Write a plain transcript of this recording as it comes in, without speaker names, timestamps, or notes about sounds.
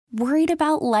Worried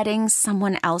about letting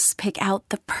someone else pick out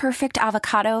the perfect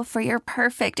avocado for your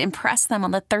perfect impress them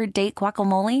on the third date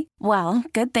guacamole? Well,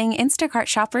 good thing Instacart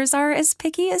shoppers are as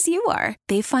picky as you are.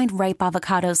 They find ripe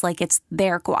avocados like it's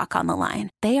their guac on the line.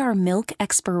 They are milk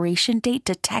expiration date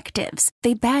detectives.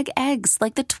 They bag eggs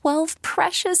like the 12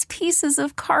 precious pieces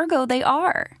of cargo they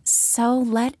are. So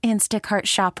let Instacart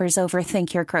shoppers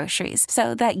overthink your groceries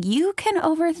so that you can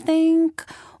overthink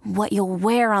what you'll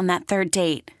wear on that third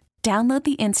date. Download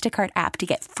the Instacart app to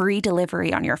get free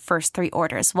delivery on your first 3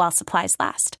 orders while supplies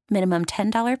last. Minimum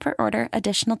 $10 per order.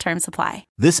 Additional terms apply.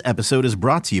 This episode is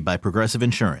brought to you by Progressive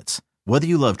Insurance. Whether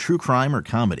you love true crime or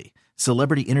comedy,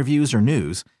 celebrity interviews or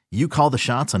news, you call the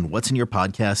shots on what's in your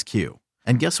podcast queue.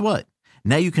 And guess what?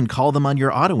 Now you can call them on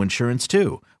your auto insurance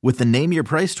too with the Name Your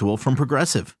Price tool from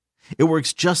Progressive. It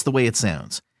works just the way it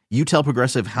sounds. You tell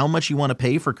Progressive how much you want to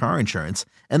pay for car insurance,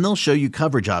 and they'll show you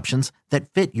coverage options that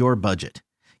fit your budget.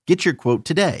 Get your quote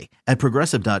today at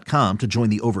Progressive.com to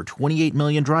join the over 28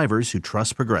 million drivers who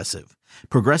trust Progressive.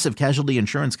 Progressive Casualty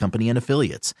Insurance Company and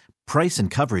Affiliates. Price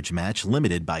and coverage match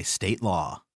limited by state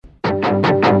law.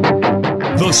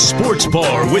 The Sports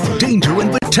Bar with Danger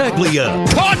and Battaglia.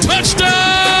 Caught,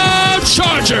 touchdown,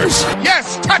 Chargers!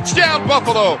 Yes, touchdown,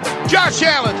 Buffalo! Josh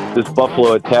Allen! This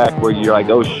Buffalo attack where you're like,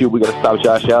 oh, shoot, we got to stop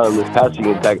Josh Allen in this passing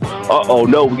attack. Uh-oh,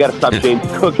 no, we got to stop James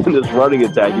Cook in this running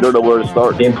attack. You don't know where to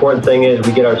start. The important thing is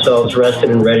we get ourselves rested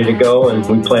and ready to go, and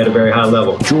we play at a very high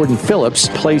level. Jordan Phillips,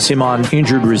 place him on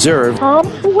injured reserve.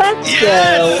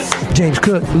 Yes! James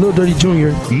Cook, Lil Dirty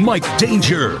Jr. Mike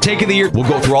Danger. Take of the year. We'll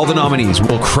go through all the nominees.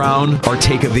 We'll crown our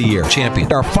Take of the Year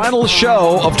champion. Our final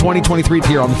show of 2023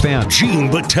 here on The Fan. Gene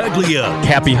Battaglia.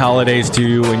 Happy holidays to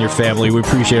you and your family. We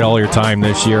appreciate all your time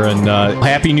this year, and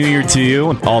Happy New Year to you,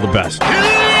 and all the best. Here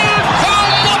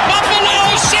come the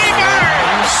Buffalo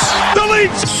Sabres! The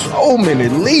Leafs! So many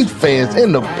Leaf fans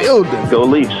in the building. Go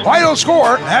Leafs. Final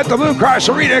score at the Blue Cross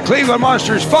Arena, Cleveland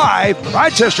Monsters 5,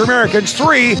 Rochester Americans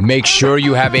 3. Make sure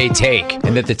you have a take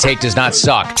and that the take does not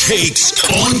suck. Takes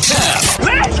on tap.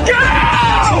 Let's go!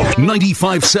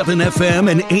 95.7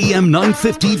 FM and AM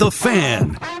 950 The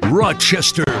Fan.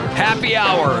 Rochester. Happy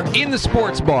hour in the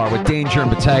Sports Bar with Danger and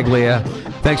Battaglia.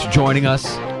 Thanks for joining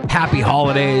us. Happy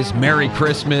holidays. Merry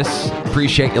Christmas.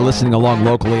 Appreciate you listening along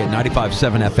locally at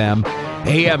 95.7 FM,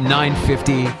 AM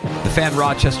 950. The Fan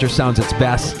Rochester sounds its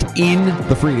best in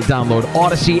the free-to-download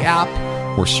Odyssey app.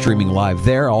 We're streaming live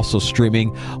there, also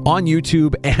streaming on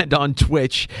YouTube and on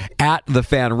Twitch at The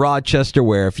Fan Rochester,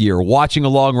 where if you're watching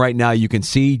along right now, you can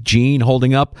see Gene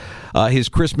holding up his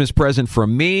Christmas present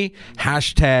from me.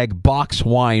 Hashtag Box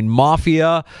Wine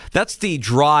Mafia. That's the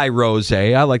dry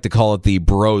rosé. I like to call it the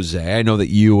brosé. I know that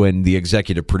you and the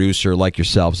executive producer like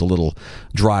yourselves a little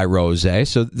dry rosé.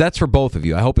 So that's for both of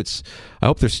you. I hope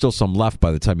there's still some left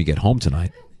by the time you get home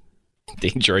tonight.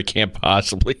 Danger, I can't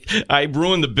possibly. I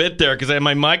ruined the bit there because I had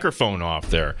my microphone off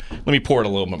there. Let me pour it a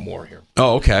little bit more here.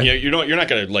 Oh, okay. Yeah, you're not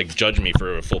going to judge me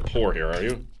for a full pour here, are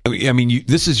you? I mean,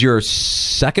 this is your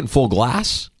second full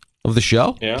glass of the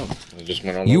show? Yeah. I just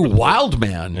went on you wild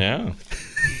man. Yeah.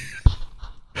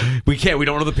 We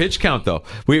don't know the pitch count, though.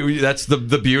 That's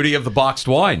the beauty of the boxed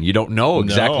wine. You don't know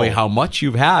exactly how much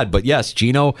you've had. But yes,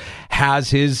 Gino has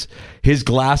his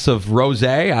glass of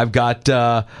rosé. I've got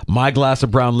my glass of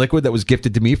brown liquid that was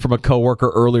gifted to me from a coworker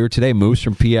earlier today. Moose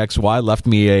from PXY left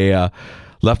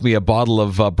me a bottle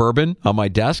of bourbon on my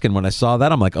desk, and when I saw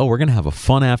that, I'm like, oh, we're going to have a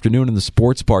fun afternoon in the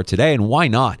sports bar today, and why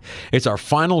not? It's our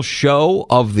final show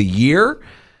of the year.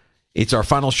 It's our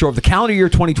final show of the calendar year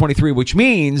 2023, which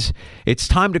means it's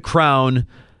time to crown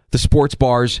the Sports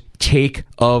Bar's Take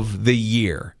of the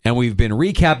Year. And we've been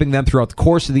recapping them throughout the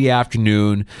course of the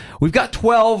afternoon. We've got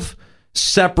 12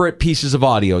 separate pieces of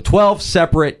audio, 12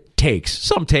 separate takes.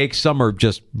 Some are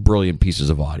just brilliant pieces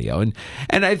of audio.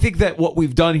 And I think that what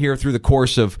we've done here through the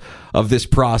course of this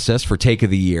process for Take of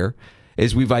the Year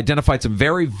is we've identified some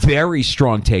very, very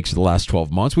strong takes of the last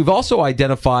 12 months. We've also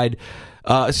identified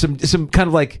some kind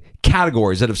of like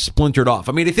categories that have splintered off.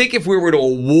 I mean, I think if we were to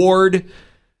award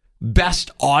best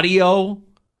audio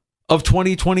of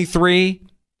 2023,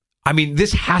 I mean,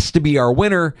 this has to be our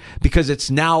winner because it's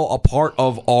now a part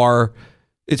of our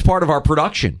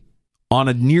production on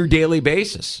a near daily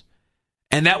basis.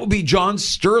 And that would be John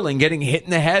Sterling getting hit in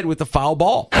the head with the foul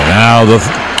ball. Now the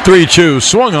 3-2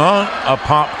 swung on, a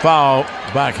pop foul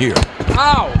back here.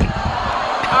 Ow!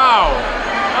 Ow!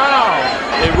 Ow!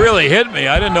 It really hit me.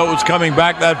 I didn't know it was coming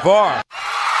back that far.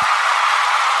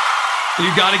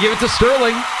 You got to give it to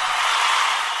Sterling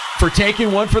for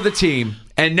taking one for the team.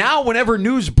 And now whenever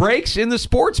news breaks in the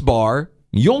sports bar,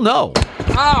 you'll know.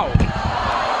 Ow!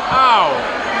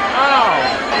 Ow!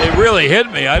 Ow! It really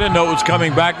hit me. I didn't know it was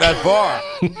coming back that far.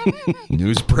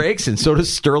 News breaks, and so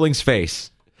does Sterling's face.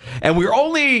 And we're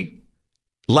only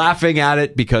laughing at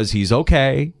it because he's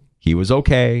okay. He was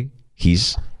okay.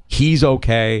 He's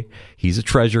okay. He's a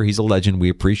treasure. He's a legend. We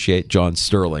appreciate John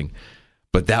Sterling.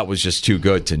 But that was just too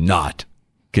good to not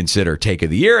consider Take of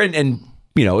the Year. And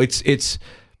you know, it's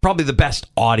probably the best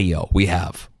audio we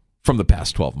have from the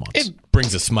past 12 months. It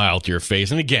brings a smile to your face.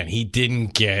 And again, he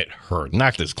didn't get hurt.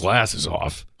 Knocked his glasses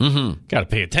off. Mm-hmm. Got to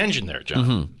pay attention there, John.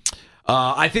 Mm-hmm.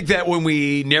 I think that when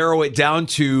we narrow it down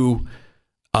to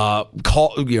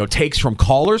takes from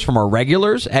callers, from our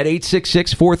regulars at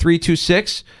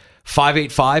 866-4326,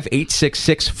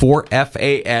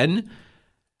 585-866-4FAN.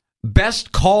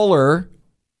 Best caller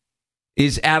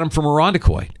is Adam from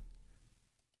Irondequoit.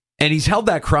 And he's held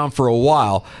that crown for a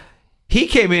while. He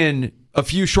came in a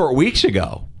few short weeks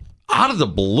ago, out of the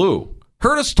blue,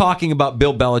 heard us talking about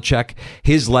Bill Belichick,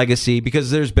 his legacy,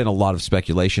 because there's been a lot of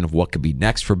speculation of what could be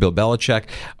next for Bill Belichick.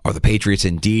 Are the Patriots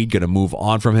indeed going to move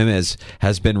on from him, as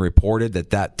has been reported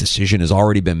that decision has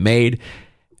already been made?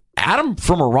 Adam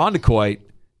from Irondequoit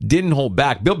didn't hold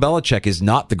back. Bill Belichick is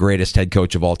not the greatest head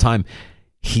coach of all time.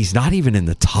 He's not even in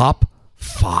the top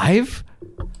 5?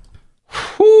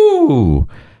 Whew.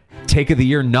 Take of the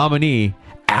Year nominee,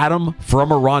 Adam from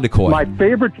Irondequoit. My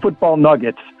favorite football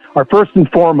nuggets are first and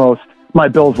foremost my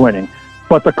Bills winning.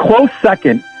 But the close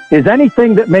second is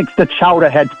anything that makes the chowder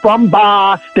heads from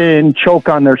Boston choke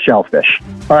on their shellfish.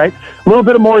 All right? A little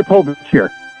bit of Maury Povich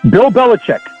here. Bill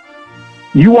Belichick,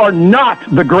 you are not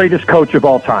the greatest coach of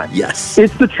all time. Yes.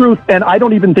 It's the truth, and I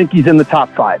don't even think he's in the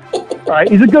top 5. All right?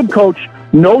 He's a good coach,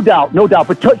 no doubt.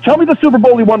 But tell me the Super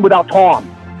Bowl he won without Tom.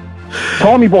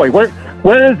 Tommy boy,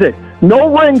 where is it?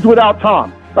 No rings without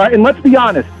Tom. All right? And let's be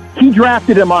honest, he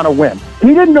drafted him on a whim. He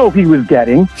didn't know who he was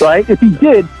getting, right? If he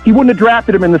did, he wouldn't have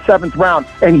drafted him in the 7th round,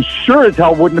 and he sure as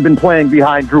hell wouldn't have been playing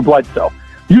behind Drew Bledsoe.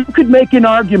 You could make an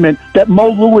argument that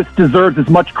Mo Lewis deserves as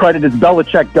much credit as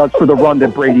Belichick does for the run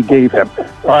that Brady gave him,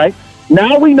 all right?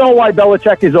 Now we know why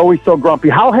Belichick is always so grumpy.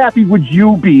 How happy would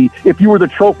you be if you were the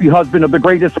trophy husband of the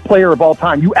greatest player of all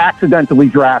time you accidentally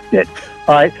drafted?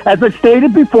 All right. As I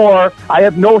stated before, I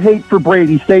have no hate for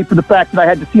Brady, save for the fact that I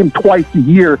had to see him twice a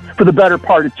year for the better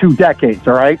part of 2 decades.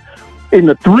 All right. In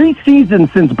the 3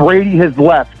 seasons since Brady has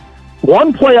left,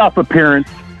 1 playoff appearance,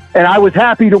 and I was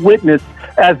happy to witness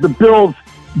as the Bills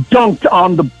dunked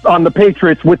on the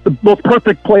Patriots with the most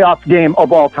perfect playoff game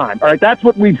of all time. All right. That's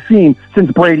what we've seen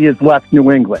since Brady has left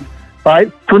New England. All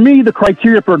right. For me, the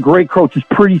criteria for a great coach is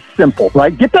pretty simple.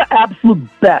 Right. Get the absolute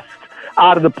best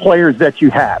out of the players that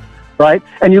you have. Right?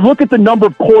 And you look at the number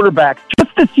of quarterbacks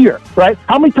just this year, right?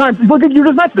 How many times, look at you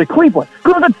just mentioned it, Cleveland.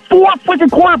 Cleveland had 4 freaking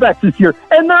quarterbacks this year,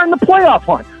 and they're in the playoff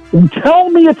hunt. Tell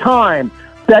me a time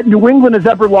that New England has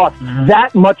ever lost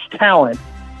that much talent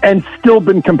and still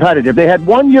been competitive. They had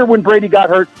 1 year when Brady got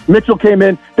hurt. Mitchell came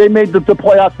in. They made the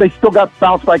playoffs. They still got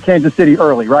bounced by Kansas City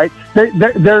early, right?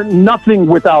 They're nothing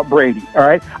without Brady, all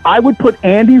right? I would put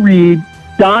Andy Reid,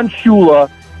 Don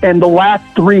Shula, and the last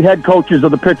 3 head coaches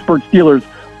of the Pittsburgh Steelers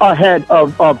ahead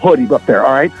of Hoodie up there,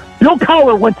 all right? Bill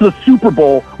Cowher went to the Super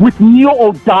Bowl with Neil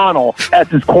O'Donnell as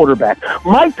his quarterback.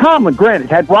 Mike Tomlin, granted,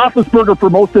 had Roethlisberger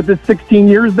for most of his 16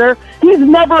 years there. He's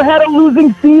never had a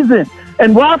losing season.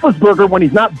 And Roethlisberger, when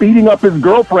he's not beating up his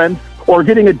girlfriend or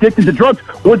getting addicted to drugs,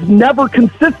 was never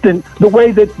consistent the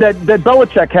way that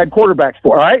Belichick had quarterbacks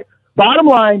for, all right? Bottom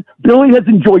line, Billy has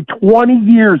enjoyed 20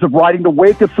 years of riding the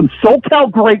wake of some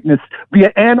SoCal greatness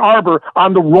via Ann Arbor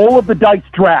on the roll of the dice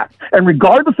draft. And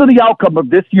regardless of the outcome of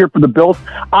this year for the Bills,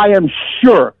 I am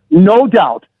sure, no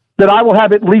doubt, that I will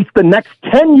have at least the next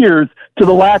 10 years to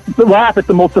laugh at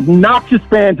the most obnoxious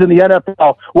fans in the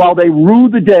NFL while they rue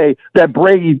the day that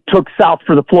Brady took south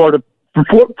for the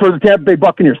Tampa Bay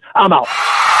Buccaneers. I'm out.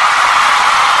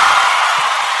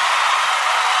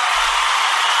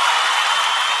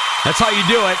 That's how you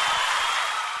do it.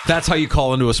 That's how you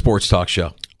call into a sports talk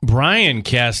show. Brian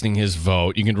casting his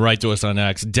vote. You can write to us on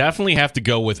X. Definitely have to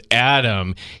go with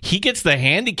Adam. He gets the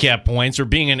handicap points for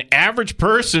being an average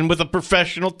person with a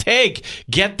professional take.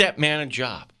 Get that man a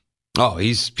job. Oh,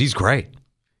 he's great.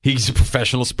 He's a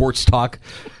professional sports talk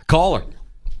caller.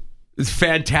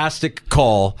 Fantastic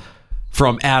call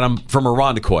from Adam from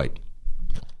Irondequoit.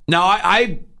 Now,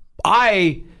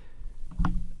 I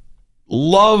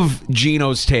love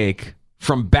Gino's take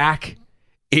from back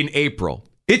in April.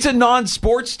 It's a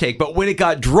non-sports take, but when it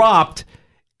got dropped,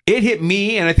 it hit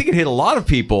me, and I think it hit a lot of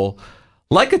people,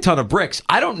 like a ton of bricks.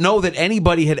 I don't know that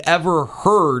anybody had ever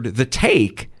heard the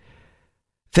take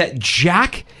that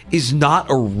Jack is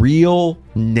not a real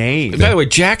name. By the way,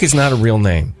 Jack is not a real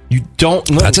name. You don't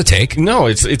know. That's a take. No,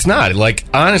 it's not. Like,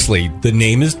 honestly, the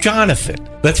name is Jonathan.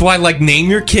 That's why, like, name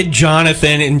your kid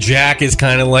Jonathan, and Jack is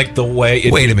kind of like the way...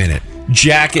 Wait a minute.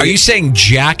 Jack is... Are you saying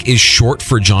Jack is short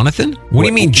for Jonathan? What do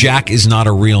you mean Jack is not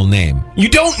a real name? You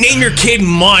don't name your kid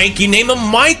Mike, you name him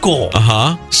Michael.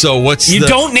 So what's You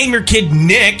don't name your kid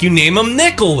Nick, you name him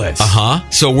Nicholas.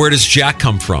 So where does Jack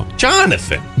come from?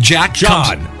 Jonathan.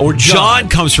 John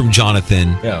comes from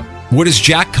Jonathan. Yeah. Where does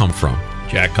Jack come from?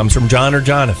 Jack comes from John or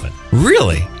Jonathan.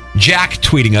 Really? Jack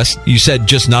tweeting us. You said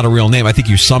just not a real name. I think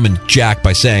you summoned Jack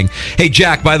by saying, "Hey,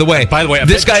 Jack, by the way,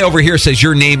 this guy over here says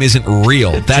your name isn't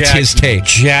real." That's his take.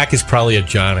 Jack is probably a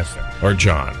Jonathan or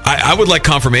John. I would like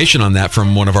confirmation on that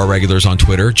from one of our regulars on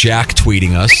Twitter. Jack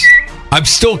tweeting us. I'm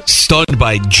still stunned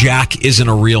by Jack isn't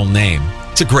a real name.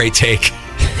 It's a great take.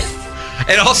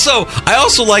 And also, I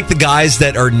also like the guys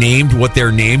that are named what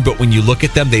they're named, but when you look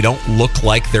at them, they don't look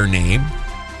like their name.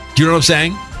 Do you know what I'm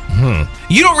saying?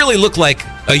 You don't really look like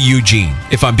a Eugene,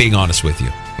 if I'm being honest with you.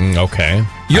 Okay.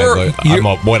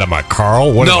 What am I,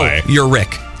 Carl? What am I? No, you're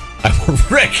Rick. I'm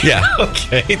Rick. Yeah.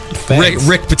 Okay. Thanks.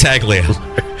 Rick Battaglia.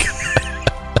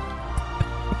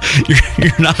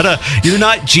 You're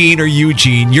not Gene or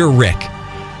Eugene. You're Rick.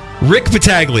 Rick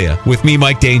Battaglia with me,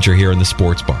 Mike Danger, here in the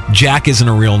Sports Bar. Jack isn't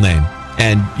a real name.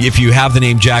 And if you have the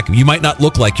name Jack, you might not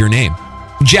look like your name.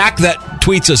 Jack that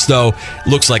tweets us, though,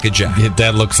 looks like a Jack.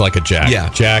 That looks like a Jack. Yeah.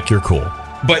 Jack, you're cool.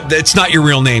 But it's not your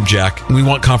real name, Jack. We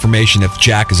want confirmation if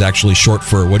Jack is actually short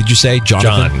for, what did you say,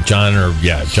 Jonathan? John or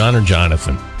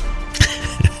Jonathan.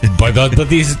 but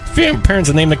these parents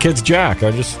that name the kids Jack,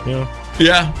 I just,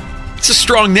 Yeah, it's a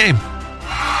strong name.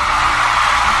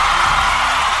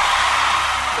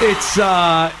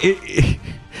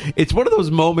 It's one of those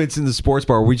moments in the Sports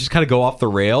Bar where we just kind of go off the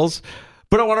rails.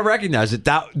 But I want to recognize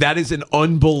that is an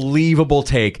unbelievable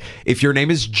take. If your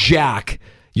name is Jack,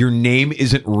 your name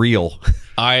isn't real.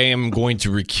 I am going to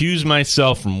recuse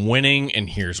myself from winning, and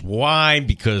here's why.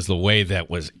 Because the way that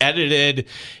was edited,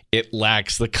 it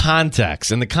lacks the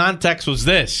context. And the context was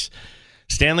this.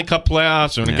 Stanley Cup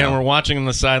playoffs, and again, we're watching on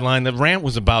the sideline. The rant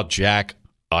was about Jack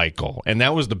Eichel, and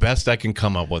that was the best I can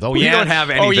come up with. We don't have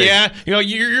anything. Oh, yeah?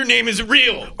 Your name isn't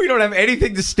real. We don't have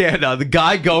anything to stand on. The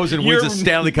guy goes and wins a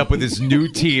Stanley Cup with his new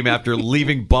team after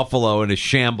leaving Buffalo in a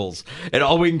shambles. And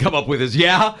all we can come up with is,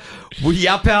 yeah,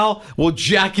 pal? Well,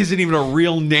 Jack isn't even a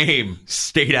real name.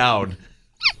 Stay down.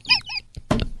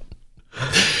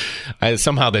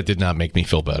 Somehow that did not make me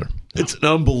feel better. It's an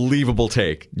unbelievable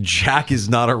take. Jack is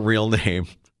not a real name.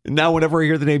 Now, whenever I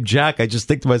hear the name Jack, I just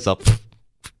think to myself,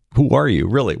 who are you,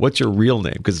 really? What's your real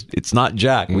name? Because it's not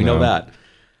Jack. We know that.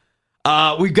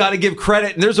 We've got to give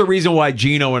credit. And there's a reason why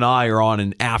Gino and I are on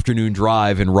an afternoon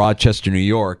drive in Rochester, New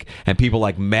York. And people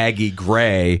like Maggie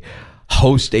Gray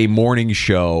host a morning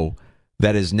show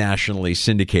that is nationally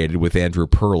syndicated with Andrew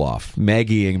Perloff.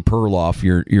 Maggie and Perloff,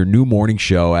 your new morning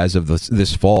show as of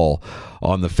this fall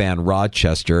on the Fan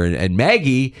Rochester. And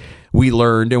Maggie, we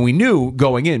learned and we knew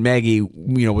going in, Maggie,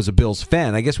 was a Bills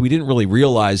fan. I guess we didn't really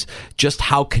realize just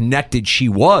how connected she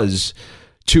was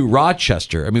to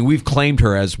Rochester. I mean, we've claimed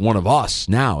her as one of us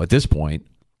now at this point.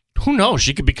 Who knows?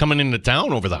 She could be coming into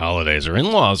town over the holidays. Her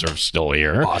in-laws are still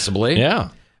here. Possibly. Yeah.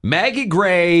 Maggie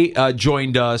Gray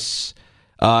joined us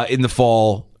in the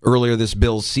fall earlier this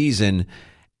Bills season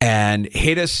and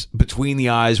hit us between the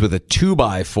eyes with a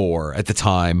 2x4 at the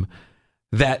time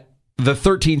that the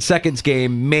 13 seconds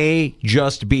game may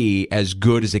just be as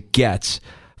good as it gets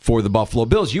for the Buffalo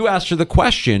Bills. You asked her the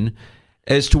question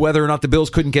as to whether or not the Bills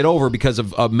couldn't get over because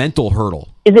of a mental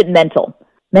hurdle. Is it mental?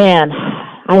 Man,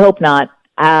 I hope not.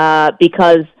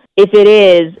 Because if it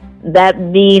is, that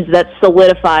means that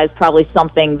solidifies probably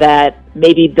something that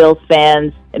maybe Bills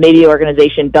fans and maybe the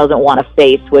organization doesn't want to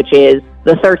face, which is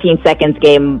the 13 seconds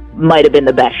game might have been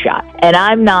the best shot. And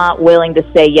I'm not willing to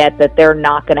say yet that they're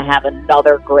not going to have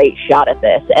another great shot at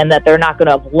this and that they're not going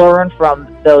to have learned from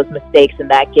those mistakes in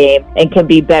that game and can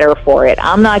be better for it.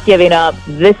 I'm not giving up.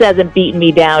 This hasn't beaten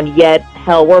me down yet.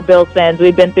 Hell, we're Bills fans.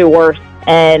 We've been through worse.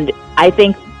 And I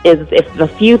think if a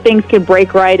few things can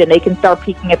break right and they can start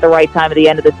peaking at the right time at the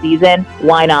end of the season,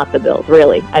 why not the Bills,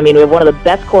 really? I mean, we have one of the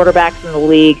best quarterbacks in the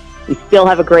league. We still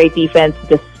have a great defense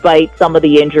despite some of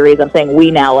the injuries. I'm saying we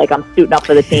now, like I'm suiting up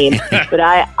for the team. But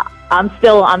I'm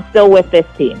still with this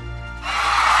team.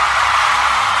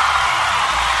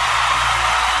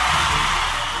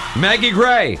 Maggie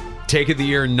Gray, Take of the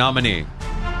Year nominee.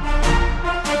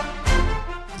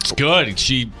 It's good.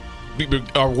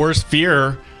 Our worst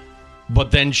fear,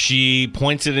 but then she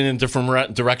points it in a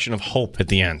different direction of hope at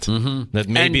the end. Mm-hmm. That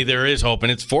maybe there is hope,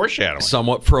 and it's foreshadowing.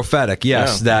 Somewhat prophetic,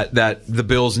 yes, that the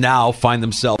Bills now find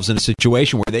themselves in a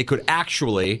situation where they could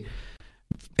actually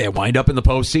they wind up in the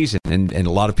postseason. And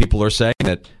a lot of people are saying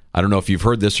that, I don't know if you've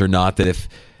heard this or not, that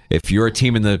if you're a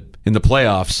team in the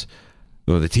playoffs,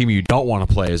 the team you don't want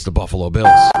to play is the Buffalo Bills.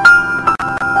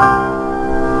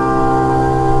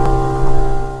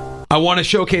 I want to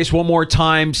showcase one more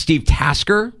time Steve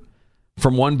Tasker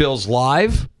from One Bills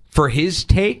Live for his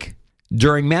take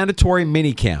during mandatory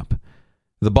minicamp.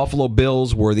 The Buffalo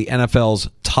Bills were the NFL's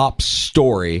top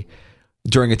story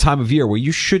during a time of year where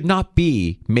you should not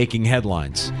be making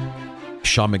headlines.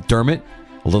 Sean McDermott,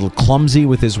 a little clumsy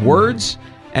with his words,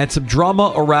 and some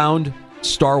drama around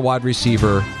star wide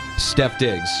receiver Steph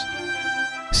Diggs.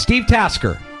 Steve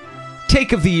Tasker,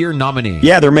 Take of the Year nominee.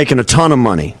 Yeah, they're making a ton of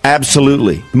money.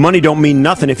 Absolutely. Money don't mean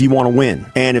nothing if you want to win.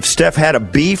 And if Steph had a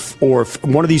beef, or if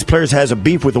one of these players has a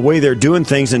beef with the way they're doing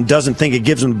things and doesn't think it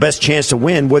gives them the best chance to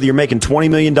win, whether you're making $20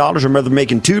 million or whether you're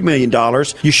making $2 million,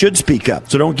 you should speak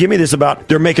up. So don't give me this about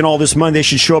they're making all this money, they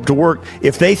should show up to work.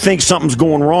 If they think something's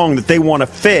going wrong that they want to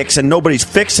fix and nobody's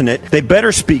fixing it, they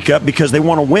better speak up because they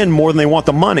want to win more than they want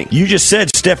the money. You just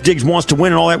said Steph Diggs wants to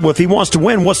win and all that. Well, if he wants to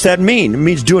win, what's that mean? It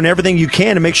means doing everything you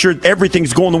can to make sure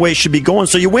everything's going the way it should be going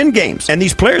so you win games. And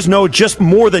these players know just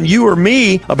more than you or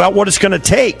me about what it's going to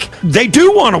take. They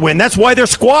do want to win. That's why they're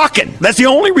squawking. That's the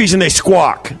only reason they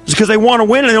squawk. It's because they want to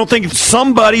win and they don't think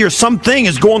somebody or something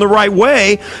is going the right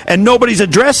way and nobody's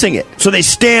addressing it. So they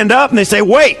stand up and they say,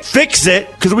 wait, fix it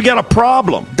because we got a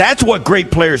problem. That's what great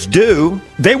players do.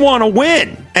 They want to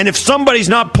win. And if somebody's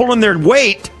not pulling their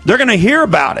weight, they're going to hear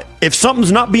about it. If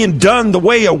something's not being done the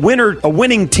way a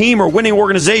winning team or winning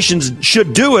organizations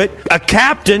should do it, a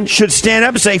captain should stand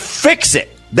up and say, fix it.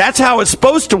 That's how it's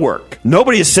supposed to work.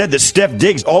 Nobody has said that Steph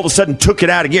Diggs all of a sudden took it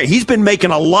out of gear. He's been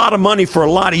making a lot of money for a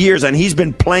lot of years, and he's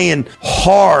been playing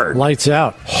hard. Lights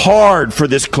out. Hard for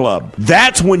this club.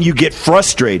 That's when you get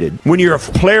frustrated. When you're a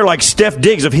player like Steph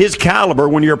Diggs of his caliber,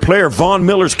 when you're a player of Von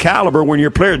Miller's caliber, when you're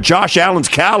a player of Josh Allen's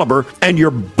caliber, and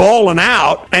you're balling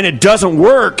out, and it doesn't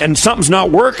work, and something's not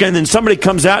working, and then somebody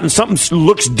comes out and something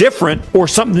looks different, or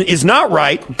something is not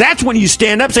right, that's when you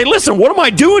stand up and say, listen, what am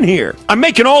I doing here? I'm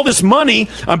making all this money.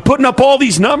 I'm putting up all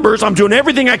these numbers. I'm doing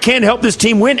everything I can to help this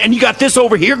team win, and you got this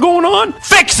over here going on?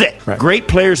 Fix it! Right. Great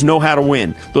players know how to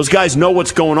win. Those guys know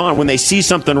what's going on. When they see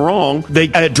something wrong,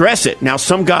 they address it. Now,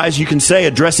 some guys, you can say,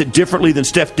 address it differently than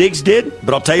Steph Diggs did,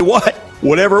 but I'll tell you what,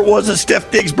 whatever it was that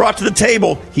Steph Diggs brought to the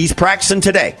table, he's practicing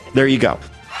today. There you go.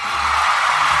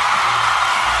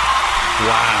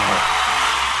 Wow.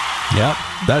 Yep,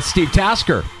 that's Steve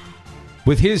Tasker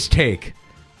with his take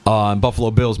on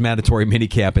Buffalo Bills mandatory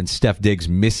minicamp and Steph Diggs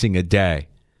missing a day.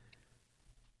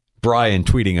 Brian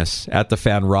tweeting us at the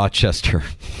Fan Rochester.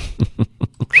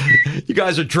 You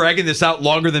guys are dragging this out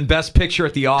longer than Best Picture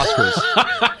at the Oscars.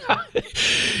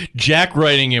 Jack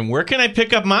writing in, where can I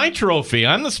pick up my trophy?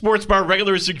 I'm the Sports Bar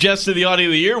regular who suggested the Audio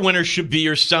of the Year winner should be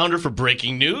your sounder for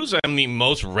breaking news. I'm the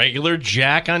most regular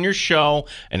Jack on your show,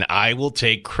 and I will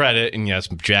take credit. And yes,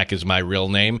 Jack is my real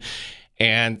name.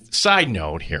 And side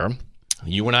note here,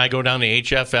 you and I go down to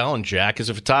HFL, and Jack is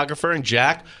a photographer, and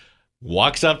Jack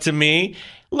walks up to me.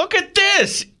 Look at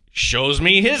this. Shows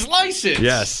me his license.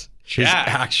 Yes. Jack.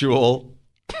 His actual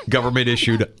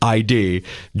government-issued ID.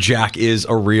 Jack is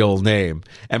a real name.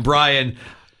 And Brian,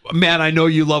 man, I know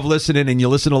you love listening, and you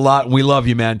listen a lot, and we love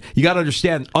you, man. You got to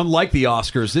understand, unlike the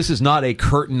Oscars, this is not a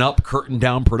curtain-up,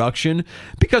 curtain-down production,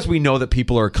 because we know that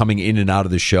people are coming in and out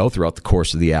of the show throughout the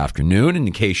course of the afternoon, and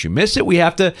in case you miss it, we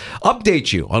have to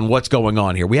update you on what's going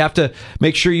on here. We have to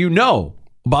make sure you know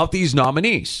about these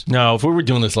nominees. No, if we were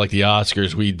doing this like the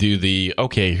Oscars, we'd do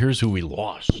okay, here's who we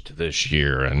lost this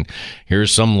year, and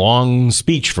here's some long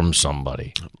speech from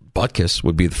somebody. Butkus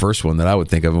would be the first one that I would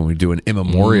think of when we do an in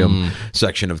memoriam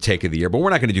section of Take of the Year. But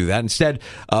we're not going to do that. Instead,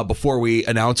 before we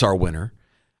announce our winner,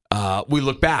 we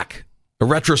look back, a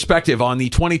retrospective on the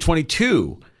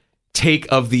 2022 Take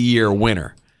of the Year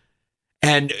winner.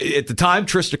 And at the time,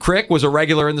 Trista Crick was a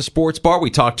regular in the Sports Bar. We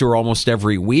talked to her almost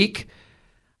every week.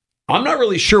 I'm not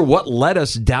really sure what led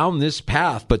us down this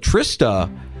path, but Trista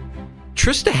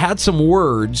had some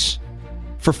words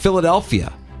for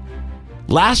Philadelphia.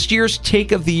 Last year's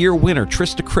Take of the Year winner,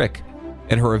 Trista Crick,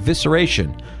 and her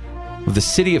evisceration of the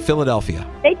city of Philadelphia.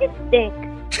 They just stink.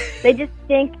 They just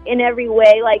stink in every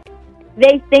way. Like,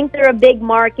 they think they're a big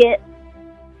market.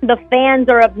 The fans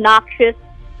are obnoxious.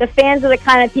 The fans are the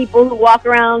kind of people who walk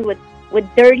around with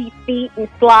dirty feet and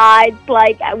slides,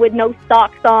 like with no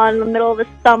socks on in the middle of the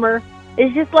summer.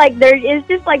 It's just like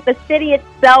the city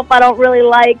itself I don't really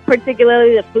like,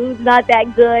 particularly the food's not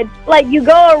that good. Like, you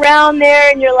go around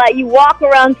there and you're like, you walk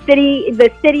around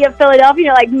the city of Philadelphia, and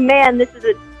you're like, man, this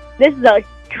is a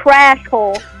trash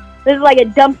hole. This is like a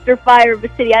dumpster fire of a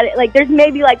city. There's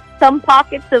maybe like some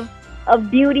pockets of of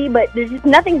beauty, but there's just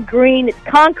nothing green. It's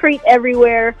concrete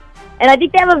everywhere. And I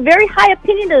think they have a very high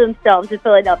opinion of themselves in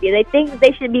Philadelphia. They think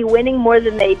they should be winning more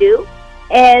than they do.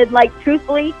 And,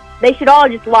 truthfully, they should all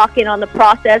just lock in on the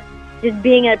process, just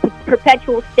being in a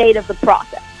perpetual state of the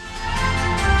process.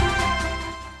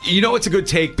 It's a good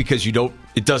take because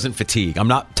it doesn't fatigue. I'm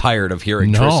not tired of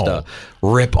hearing Trista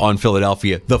rip on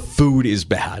Philadelphia. The food is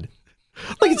bad.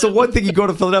 It's the one thing you go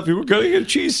to Philadelphia, we're going to get a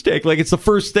cheesesteak. It's the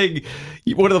first thing,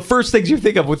 one of the first things you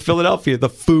think of with Philadelphia. The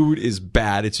food is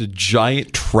bad. It's a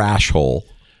giant trash hole.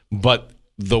 But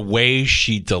the way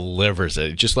she delivers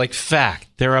it, just fact,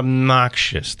 they're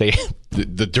obnoxious.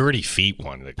 The dirty feet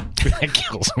one, that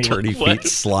kills me. Dirty feet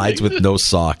slides with no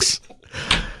socks.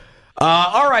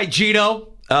 All right, Gino.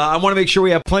 I want to make sure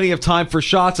we have plenty of time for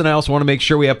shots, and I also want to make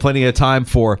sure we have plenty of time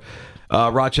for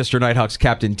Rochester Nighthawks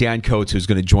captain Dan Coates, who's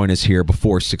going to join us here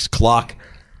before 6 o'clock.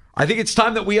 I think it's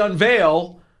time that we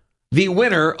unveil the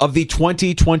winner of the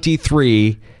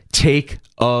 2023 Take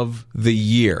of the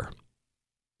Year.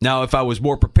 Now, if I was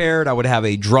more prepared, I would have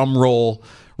a drum roll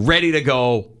ready to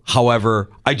go. However,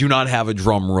 I do not have a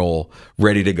drum roll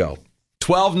ready to go.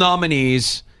 12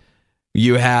 nominees.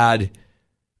 You had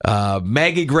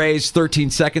Maggie Gray's 13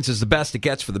 seconds is the best it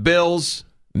gets for the Bills.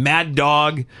 Mad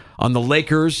Dog on the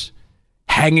Lakers,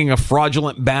 hanging a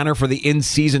fraudulent banner for the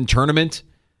in-season tournament.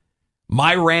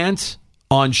 My rant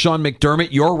on Sean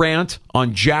McDermott. Your rant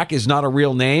on Jack is not a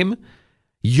real name.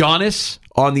 Giannis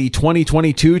on the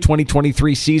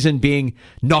 2022-2023 season being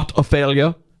not a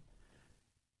failure.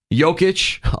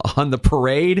 Jokic on the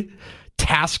parade.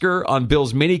 Tasker on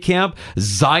Bill's minicamp.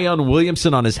 Zion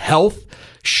Williamson on his health.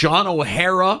 Sean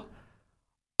O'Hara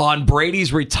on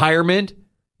Brady's retirement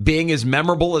being as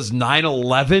memorable as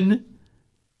 9/11.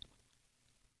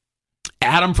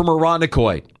 Adam from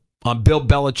Irondequoit on Bill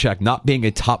Belichick not being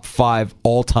a top 5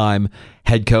 all-time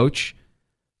head coach.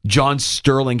 John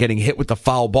Sterling getting hit with the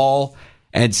foul ball.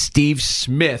 And Steve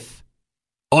Smith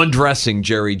undressing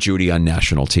Jerry Jeudy on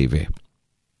national TV.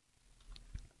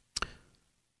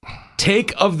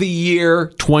 Take of the Year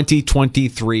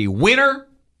 2023 winner,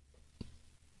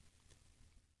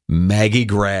 Maggie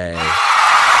Gray.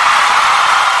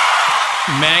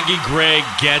 Maggie Gray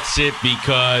gets it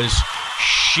because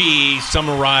she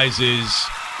summarizes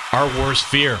our worst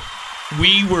fear.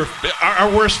 Our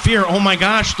worst fear. Oh my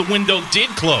gosh, the window did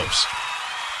close.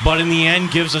 But in the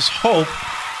end gives us hope.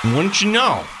 Wouldn't you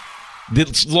know?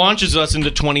 This launches us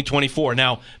into 2024.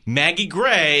 Now, Maggie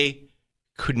Gray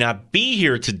could not be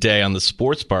here today on the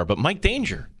Sports Bar, but Mike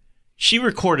Danger, she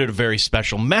recorded a very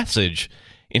special message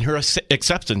in her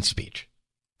acceptance speech.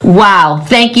 Wow.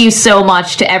 Thank you so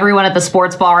much to everyone at the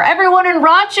Sports Bar. Everyone in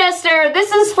Rochester,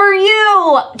 this is for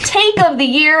you. Take of the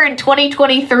Year in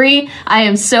 2023. I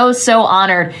am so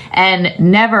honored, and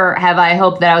never have I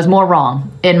hoped that I was more wrong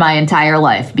in my entire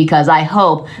life, because I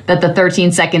hope that the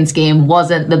 13 seconds game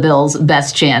wasn't the Bills'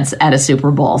 best chance at a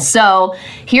Super Bowl. So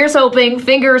here's hoping,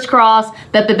 fingers crossed,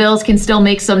 that the Bills can still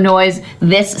make some noise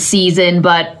this season.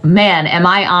 But man, am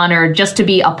I honored just to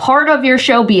be a part of your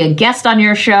show, be a guest on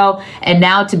your show, and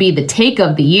now to be the Take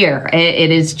of the Year. It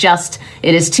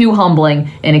is too humbling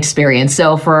an experience.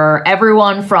 So for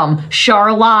everyone from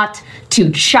Charlotte to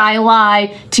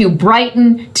Chi-Lai to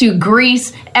Brighton to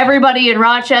Greece, everybody in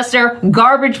Rochester,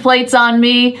 garbage plates on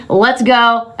me. Let's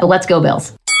go, and let's go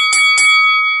Bills.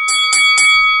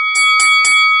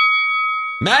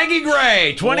 Maggie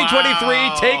Gray,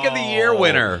 2023 Take of the Year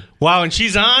winner. Wow, and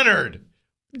she's honored.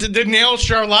 Did nail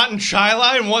Charlotte and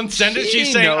Chi-Lai in one sentence?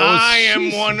 She's saying, I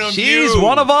am one of you. She's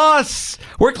one of us.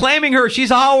 We're claiming her.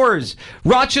 She's ours.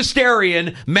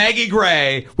 Rochesterian Maggie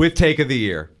Gray with Take of the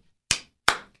Year.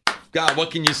 God,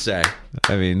 what can you say?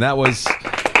 I mean, that was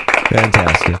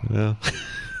fantastic. Yeah.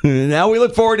 Now we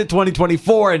look forward to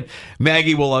 2024, and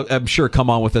Maggie will, I'm sure, come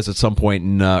on with us at some point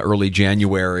in early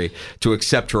January to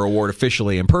accept her award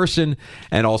officially in person,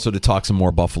 and also to talk some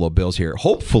more Buffalo Bills here,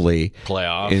 hopefully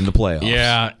in the playoffs.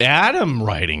 Yeah, Adam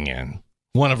writing in,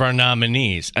 one of our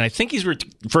nominees, and I think he's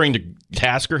referring to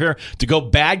Tasker here, to go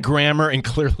bad grammar and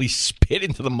clearly spit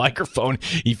into the microphone.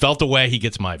 He felt away. He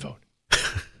gets my vote.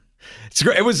 It's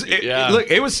great.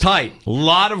 It was tight. A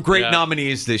lot of great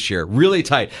nominees this year. Really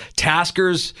tight.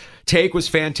 Tasker's take was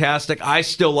fantastic. I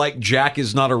still like Jack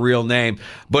is not a real name.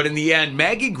 But in the end,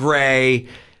 Maggie Gray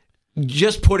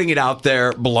just putting it out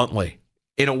there bluntly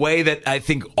in a way that I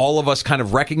think all of us kind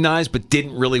of recognized but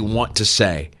didn't really want to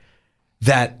say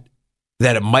that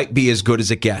it might be as good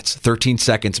as it gets. 13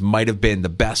 seconds might have been the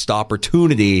best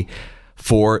opportunity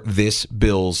for this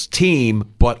Bills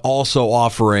team, but also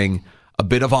offering a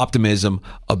bit of optimism,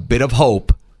 a bit of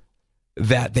hope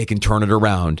that they can turn it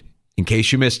around. In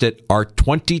case you missed it, our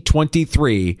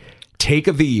 2023 take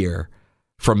of the year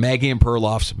from Maggie and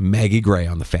Perloff's Maggie Gray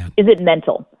on the Fan. Is it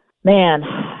mental? Man,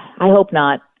 I hope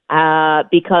not.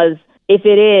 Because if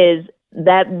it is,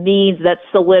 that means that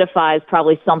solidifies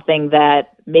probably something that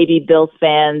maybe Bills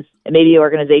fans and maybe the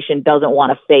organization doesn't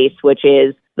want to face, which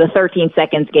is the 13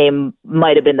 seconds game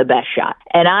might have been the best shot.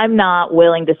 And I'm not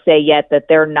willing to say yet that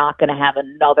they're not going to have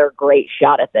another great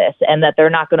shot at this and that they're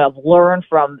not going to have learned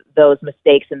from those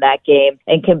mistakes in that game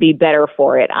and can be better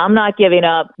for it. I'm not giving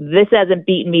up. This hasn't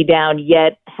beaten me down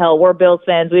yet. Hell, we're Bills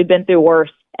fans. We've been through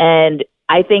worse. And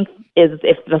I think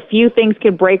if a few things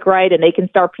can break right and they can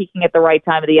start peaking at the right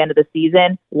time at the end of the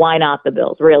season, why not the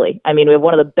Bills, really? I mean, we have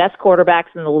one of the best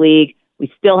quarterbacks in the league.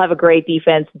 We still have a great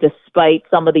defense despite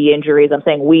some of the injuries. I'm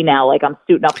saying we now, like I'm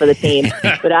suiting up for the team.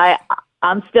 But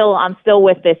I'm still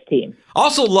with this team.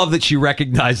 Also love that she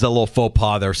recognized the little faux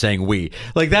pas there saying we.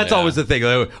 Like, that's always the thing.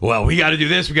 Like, well, we got to do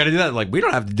this, we got to do that. Like, we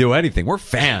don't have to do anything. We're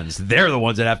fans. They're the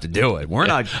ones that have to do it. We're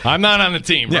not. I'm not on the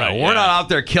team, right? We're not out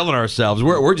there killing ourselves.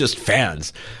 We're just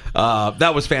fans.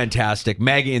 That was fantastic.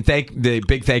 Maggie, and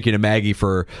big thank you to Maggie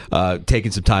for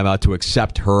taking some time out to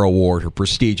accept her award, her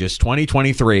prestigious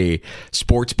 2023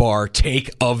 Sports Bar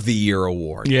Take of the Year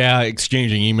award. Yeah,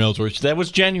 exchanging emails, which that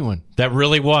was genuine. That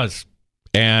really was.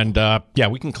 And,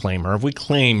 we can claim her. If we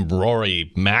claim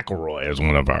Rory McIlroy as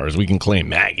one of ours, we can claim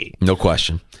Maggie. No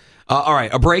question. All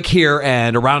right, a break here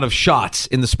and a round of shots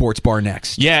in the sports bar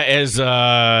next. Yeah, as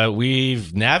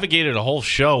we've navigated a whole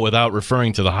show without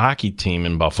referring to the hockey team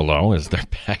in Buffalo as they're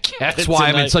back at it. That's why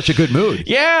I'm in such a good mood.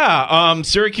 Yeah,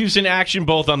 Syracuse in action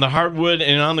both on the hardwood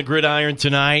and on the gridiron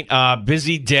tonight.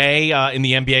 Busy day in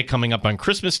the NBA coming up on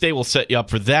Christmas Day. We'll set you up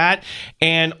for that.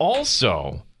 And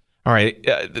also... All right,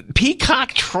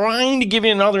 Peacock trying to give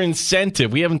you another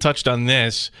incentive. We haven't touched on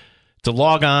this. To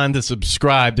log on, to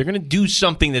subscribe. They're going to do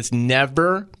something that's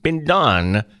never been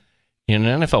done in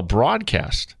an NFL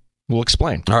broadcast. We'll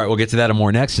explain. All right, we'll get to that and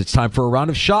more next. It's time for a round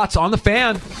of shots on the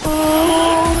Fan.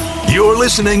 You're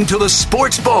listening to the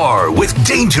Sports Bar with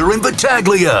Danger and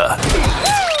Battaglia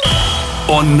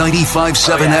on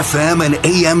 95.7 FM and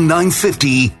AM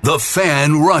 950, The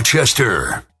Fan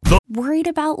Rochester. Worried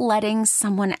about letting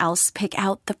someone else pick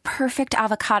out the perfect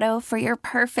avocado for your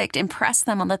perfect impress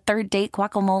them on the third date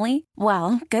guacamole?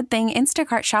 Well, good thing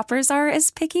Instacart shoppers are as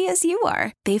picky as you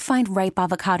are. They find ripe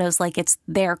avocados like it's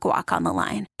their guac on the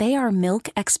line. They are milk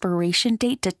expiration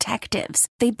date detectives.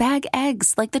 They bag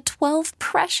eggs like the 12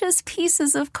 precious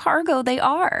pieces of cargo they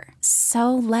are.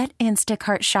 So let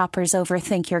Instacart shoppers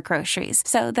overthink your groceries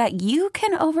so that you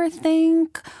can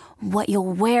overthink what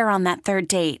you'll wear on that third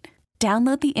date.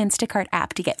 Download the Instacart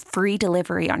app to get free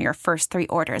delivery on your first 3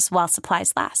 orders while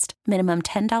supplies last. Minimum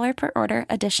 $10 per order.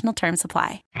 Additional terms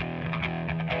apply.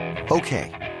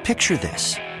 Okay, picture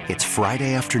this. It's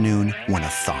Friday afternoon when a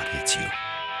thought hits you.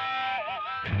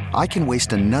 I can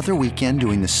waste another weekend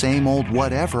doing the same old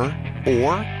whatever,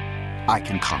 or I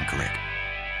can conquer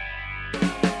it.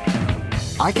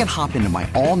 I can hop into my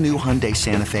all-new Hyundai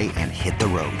Santa Fe and hit the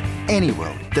road. Any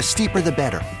road. The steeper, the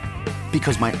better.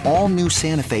 Because my all-new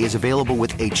Santa Fe is available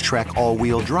with H-Track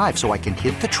all-wheel drive, so I can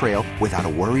hit the trail without a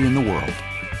worry in the world.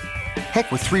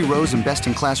 Heck, with 3 rows and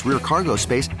best-in-class rear cargo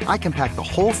space, I can pack the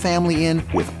whole family in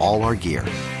with all our gear.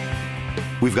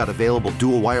 We've got available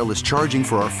dual wireless charging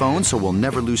for our phones, so we'll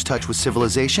never lose touch with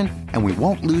civilization, and we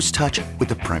won't lose touch with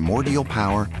the primordial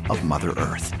power of Mother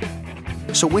Earth.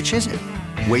 So which is it?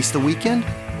 Waste the weekend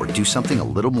or do something a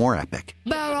little more epic?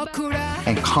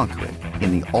 And conquer it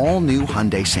in the all-new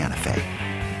Hyundai Santa Fe.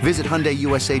 Visit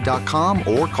HyundaiUSA.com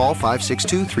or call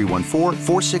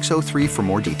 562-314-4603 for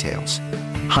more details.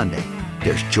 Hyundai,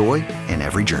 there's joy in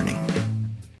every journey.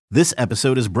 This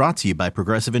episode is brought to you by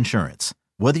Progressive Insurance.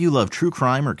 Whether you love true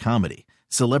crime or comedy,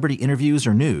 celebrity interviews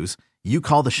or news, you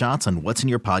call the shots on what's in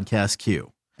your podcast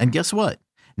queue. And guess what?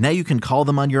 Now you can call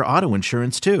them on your auto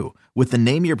insurance too with the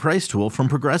Name Your Price tool from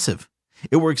Progressive.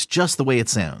 It works just the way it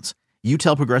sounds. You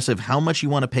tell Progressive how much you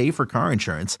want to pay for car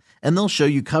insurance, and they'll show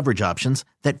you coverage options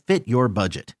that fit your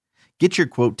budget. Get your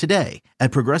quote today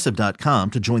at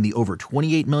Progressive.com to join the over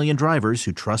 28 million drivers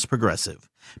who trust Progressive.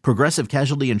 Progressive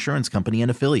Casualty Insurance Company and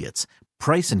Affiliates.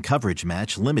 Price and coverage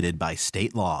match limited by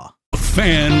state law.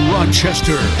 Fan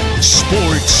Rochester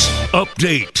Sports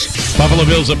Update. Buffalo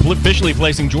Bills officially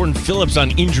placing Jordan Phillips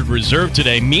on injured reserve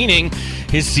today, meaning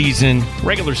his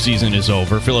regular season is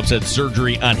over. Phillips had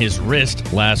surgery on his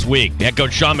wrist last week. Head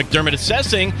coach Sean McDermott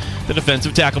assessing the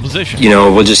defensive tackle position. You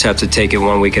know, we'll just have to take it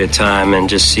one week at a time and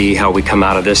just see how we come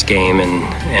out of this game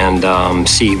and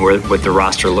see what the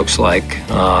roster looks like.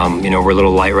 We're a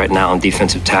little light right now on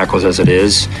defensive tackles as it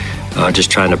is. Just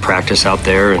trying to practice out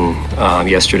there and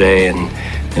yesterday and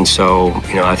And so,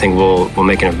 I think we'll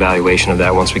make an evaluation of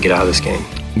that once we get out of this game.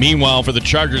 Meanwhile, for the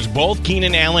Chargers, both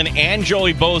Keenan Allen and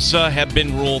Joey Bosa have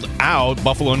been ruled out.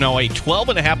 Buffalo now a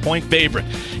 12.5-point favorite.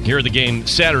 Here are the game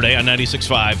Saturday on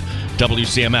 96.5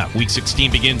 WCMF. Week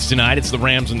 16 begins tonight. It's the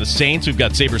Rams and the Saints. We've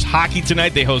got Sabres hockey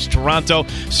tonight. They host Toronto.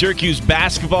 Syracuse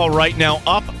basketball right now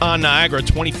up on Niagara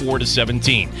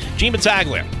 24-17. Gene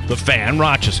Battaglia, the Fan,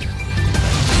 Rochester.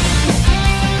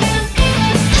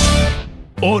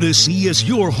 Odyssey is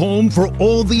your home for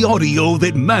all the audio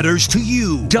that matters to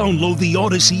you. Download the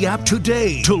Odyssey app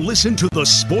today to listen to the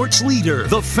sports leader,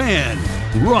 The Fan,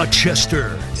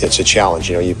 Rochester. It's a challenge.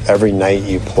 Every night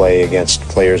you play against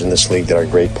players in this league that are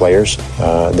great players.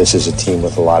 This is a team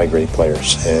with a lot of great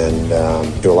players. And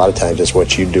a lot of times it's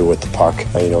what you do with the puck.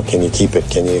 Can you keep it?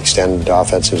 Can you extend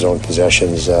offensive zone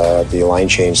possessions? The line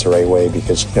change the right way?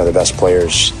 Because the best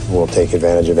players will take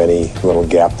advantage of any little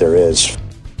gap there is.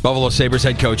 Buffalo Sabres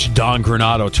head coach Don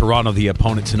Granato. Toronto, the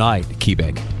opponent tonight,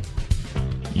 Quebec.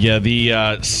 Yeah,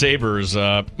 the Sabres,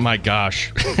 my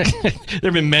gosh. There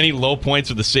have been many low points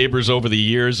with the Sabres over the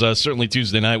years. Certainly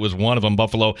Tuesday night was one of them.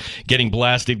 Buffalo getting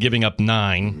blasted, giving up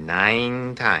 9.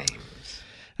 9 times.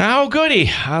 Oh, goody.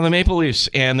 The Maple Leafs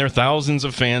and their thousands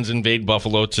of fans invade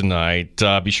Buffalo tonight.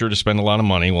 Be sure to spend a lot of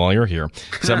money while you're here.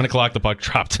 7 o'clock, the puck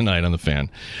drop tonight on the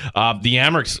Fan. The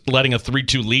Amerks letting a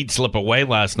 3-2 lead slip away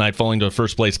last night, falling to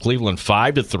first-place Cleveland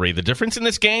 5-3. The difference in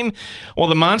this game? Well,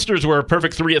 the Monsters were a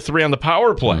perfect 3-3 on the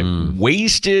power play.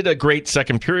 Wasted a great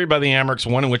second period by the Amerks,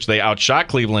 one in which they outshot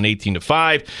Cleveland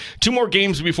 18-5. 2 more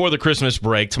games before the Christmas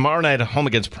break. Tomorrow night at home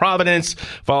against Providence,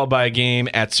 followed by a game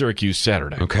at Syracuse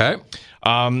Saturday. Okay.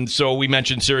 So we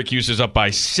mentioned Syracuse is up by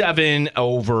 7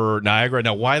 over Niagara.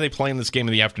 Now, why are they playing this game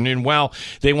in the afternoon? Well,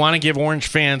 they want to give Orange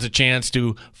fans a chance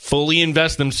to fully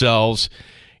invest themselves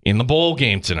in the bowl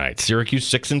game tonight. Syracuse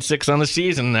 6-6 on the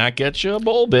season. That gets you a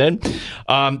bowl bid.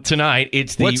 Tonight,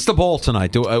 it's the... What's the bowl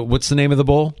tonight? What's the name of the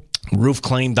bowl?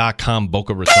 Roofclaim.com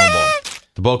Boca Raton Bowl.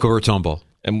 The Boca Raton Bowl.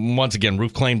 And once again,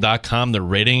 roofclaim.com, the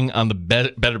rating on the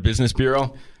Better Business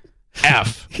Bureau...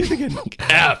 F.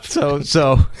 F.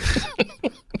 So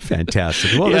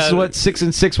fantastic. Well, this is what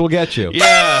 6-6 will get you.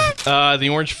 Yeah. The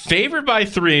Orange favored by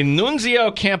 3.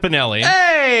 Nunzio Campanelli.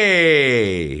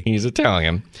 Hey! He's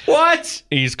Italian. What?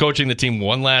 He's coaching the team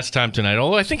one last time tonight.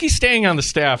 Although I think he's staying on the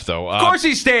staff, though. Of course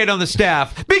he's staying on the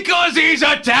staff. Because he's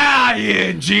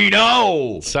Italian,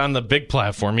 Gino! It's on the big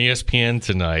platform, ESPN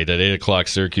tonight at 8 o'clock,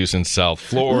 Syracuse in South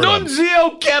Florida.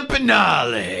 Nunzio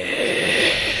Campanelli.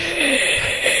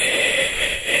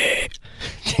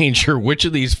 Danger, which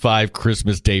of these 5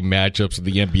 Christmas Day matchups of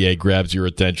the NBA grabs your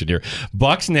attention here?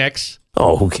 Bucks Knicks.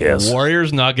 Oh, who cares?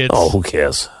 Warriors Nuggets. Oh, who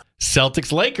cares?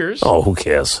 Celtics Lakers. Oh, who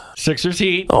cares? Sixers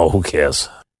Heat. Oh, who cares?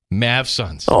 Mavs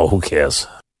Suns. Oh, who cares?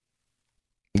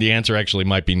 The answer actually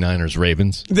might be Niners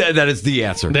Ravens. That is the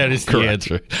answer. That is correct.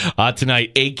 The answer.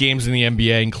 Tonight, 8 games in the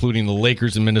NBA, including the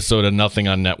Lakers in Minnesota, nothing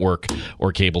on network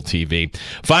or cable TV.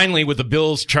 Finally, with the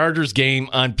Bills-Chargers game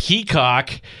on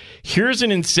Peacock, here's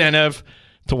an incentive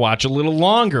to watch a little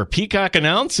longer. Peacock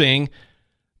announcing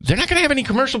they're not going to have any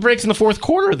commercial breaks in the fourth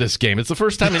quarter of this game. It's the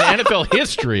first time in NFL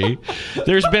history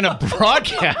there's been a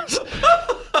broadcast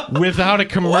without a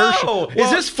commercial. Whoa.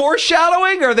 Is this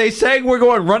foreshadowing? Are they saying we're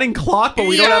going running clock, but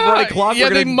we don't have running clock? Yeah,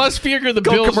 they must figure the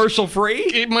Bills commercial free.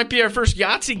 It might be our first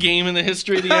Yahtzee game in the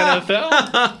history of the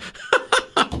NFL.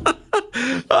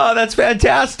 Oh, that's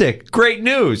fantastic. Great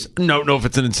news. Don't know if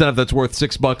it's an incentive that's worth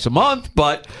 $6 a month,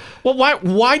 but... Well,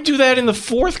 why do that in the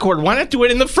fourth quarter? Why not do it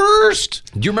in the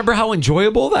first? Do you remember how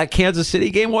enjoyable that Kansas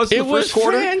City game was in the first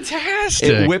quarter? It was fantastic.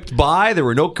 It whipped by. There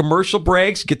were no commercial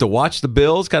breaks. You get to watch the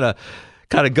Bills kind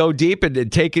of go deep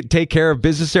and take care of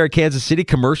business there at Kansas City,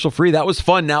 commercial free. That was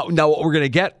fun. Now what we're going to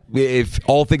get, if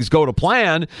all things go to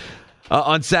plan,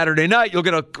 on Saturday night, you'll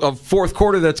get a fourth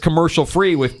quarter that's commercial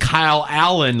free with Kyle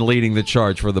Allen leading the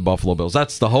charge for the Buffalo Bills.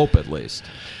 That's the hope, at least.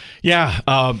 Yeah,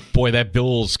 boy, that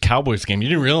Bills-Cowboys game, you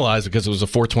didn't realize because it was a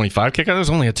 4:25 kickoff. It was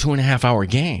only a 2.5-hour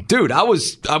game. Dude, I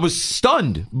was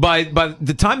stunned by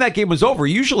the time that game was over.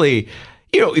 Usually,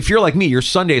 if you're like me, your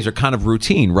Sundays are kind of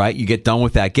routine, right? You get done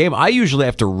with that game. I usually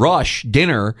have to rush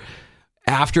dinner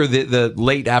after the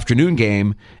late afternoon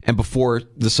game and before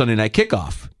the Sunday night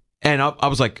kickoff. And I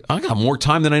was like, I got more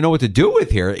time than I know what to do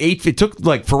with here. It took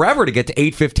like forever to get to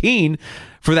 8:15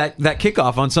 for that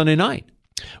kickoff on Sunday night.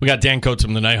 We got Dan Coates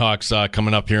from the Nighthawks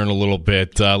coming up here in a little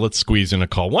bit. Let's squeeze in a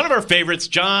call. One of our favorites,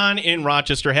 John in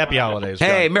Rochester. Happy holidays, John.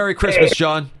 Hey, Merry Christmas,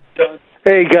 John.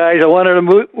 Hey, guys. I wanted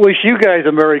to wish you guys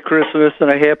a Merry Christmas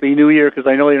and a Happy New Year because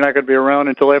I know you're not going to be around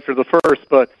until after the 1st.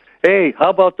 But, hey,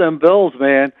 how about them Bills,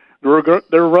 man?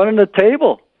 They're running the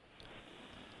table.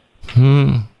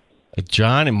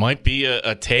 John, it might be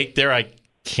a take there. I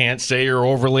can't say you're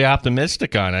overly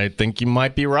optimistic on. I think you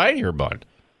might be right here, bud.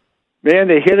 Man,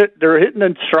 they hit it. They're hitting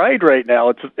in stride right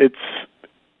now. It's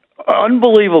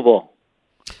unbelievable.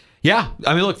 Yeah,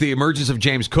 I mean, look, the emergence of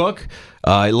James Cook,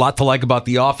 a lot to like about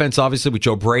the offense, obviously, with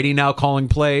Joe Brady now calling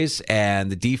plays,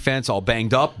 and the defense all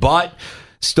banged up, but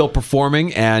still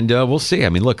performing, and we'll see. I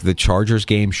mean, look, the Chargers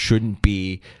game shouldn't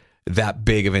be that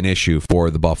big of an issue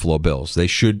for the Buffalo Bills. They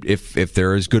should, if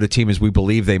they're as good a team as we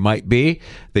believe they might be,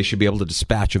 they should be able to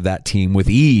dispatch of that team with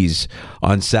ease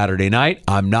on Saturday night.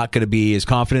 I'm not going to be as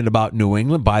confident about New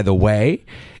England. By the way,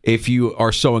 if you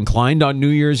are so inclined on New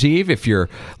Year's Eve, if you're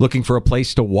looking for a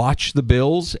place to watch the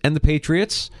Bills and the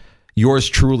Patriots, yours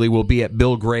truly will be at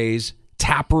Bill Gray's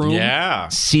Tap Room,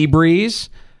 Seabreeze,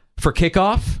 for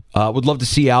kickoff. Would love to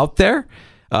see you out there.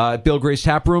 Bill Gray's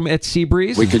Tap Room at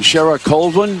Seabreeze. We can share a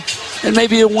cold one and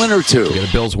maybe a win or two. We'll get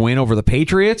a Bills win over the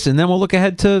Patriots, and then we'll look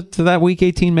ahead to that Week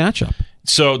 18 matchup.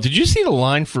 So, did you see the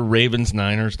line for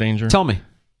Ravens-Niners, Danger? Tell me.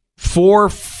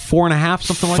 4.5,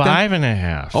 something like that?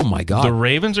 5.5. Oh, my God. The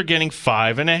Ravens are getting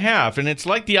 5.5, and it's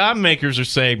like the odd makers are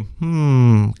saying,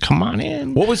 come on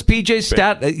in. What was PJ's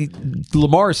stat?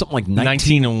 Lamar is something like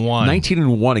 19-1.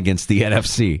 19-1 against the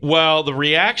NFC. Well, the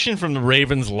reaction from the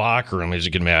Ravens locker room, as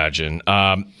you can imagine,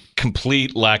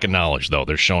 complete lack of knowledge, though.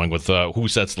 They're showing with who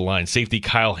sets the line. Safety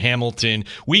Kyle Hamilton.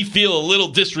 We feel a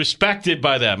little disrespected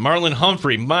by that. Marlon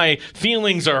Humphrey, my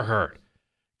feelings are hurt.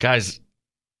 Guys,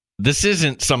 this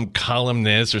isn't some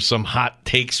columnist or some hot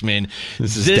takesman.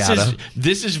 This is data.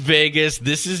 This is Vegas.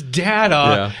 This is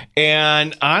data. Yeah.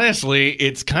 And honestly,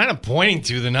 it's kind of pointing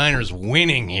to the Niners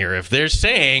winning here. If they're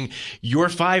saying you're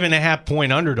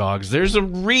 5.5-point underdogs, there's a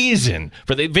reason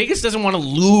for that. Vegas doesn't want to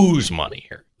lose money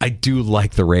here. I do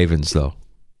like the Ravens, though.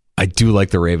 I do like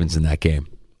the Ravens in that game.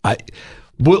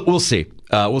 We'll see.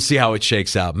 We'll see how it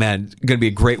shakes out. Man, going to be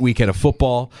a great weekend of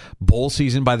football. Bowl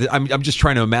season. I'm just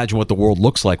trying to imagine what the world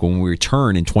looks like when we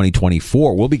return in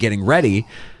 2024. We'll be getting ready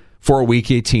for a Week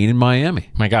 18 in Miami.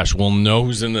 My gosh, we'll know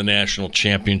who's in the national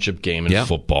championship game in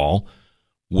football.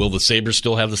 Will the Sabres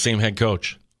still have the same head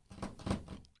coach?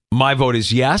 My vote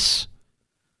is yes,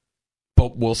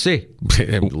 but we'll see.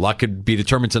 Luck could be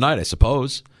determined tonight, I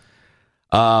suppose.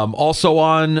 Also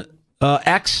on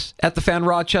X at the Fan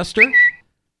Rochester,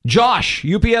 Josh,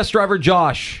 UPS driver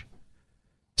Josh,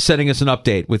 sending us an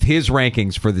update with his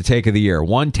rankings for the take of the year.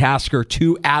 1, Tasker.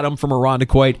 2, Adam from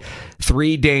Irondequoit.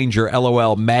 3, Danger.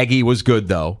 LOL. Maggie was good,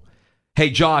 though. Hey,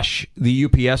 Josh, the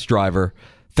UPS driver,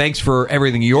 thanks for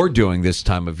everything you're doing this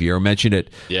time of year. I mentioned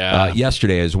it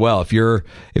yesterday as well. If you're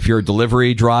a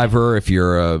delivery driver, if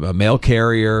you're a mail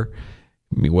carrier,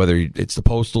 I mean, whether it's the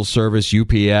Postal Service,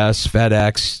 UPS,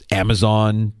 FedEx,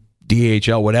 Amazon,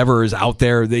 DHL, whatever is out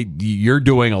there, you're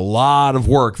doing a lot of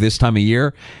work this time of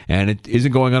year, and it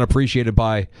isn't going unappreciated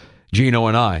by Gino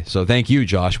and I. So thank you,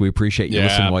 Josh. We appreciate you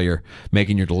listening while you're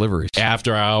making your deliveries.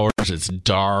 After hours, it's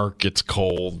dark, it's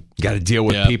cold. Got to deal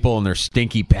with people and their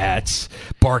stinky pets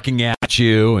barking at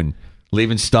you and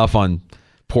leaving stuff on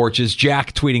porches.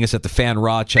 Jack tweeting us at the Fan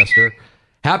Rochester.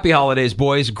 Happy holidays,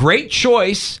 boys. Great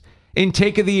choice in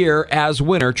Take of the Year as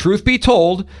winner. Truth be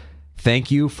told,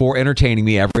 thank you for entertaining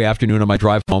me every afternoon on my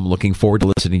drive home. Looking forward to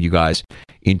listening to you guys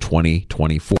in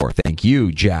 2024. Thank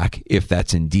you, Jack, if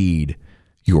that's indeed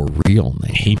your real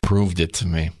name. He proved it to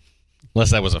me. Unless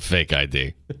that was a fake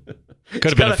ID. Could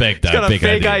have been a fake ID. Got a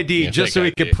fake ID just so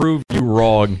he could prove you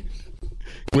wrong.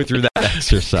 Went through that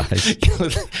exercise.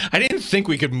 I didn't think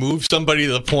we could move somebody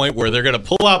to the point where they're going to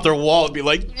pull out their wallet and be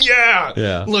like,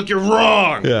 yeah, look, you're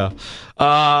wrong. Yeah.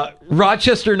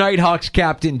 Rochester Nighthawks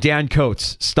captain Dan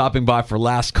Coates stopping by for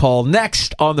last call.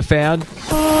 Next on The Fan.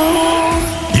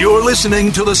 You're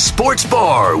listening to The Sports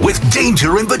Bar with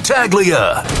Danger and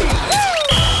Battaglia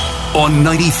on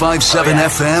 95.7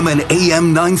 FM and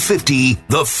AM 950,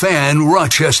 The Fan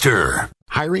Rochester.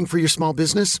 Hiring for your small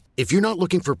business? If you're not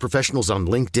looking for professionals on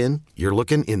LinkedIn, you're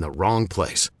looking in the wrong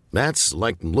place. That's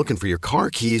like looking for your car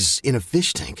keys in a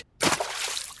fish tank.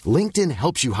 LinkedIn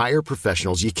helps you hire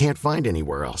professionals you can't find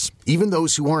anywhere else, even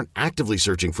those who aren't actively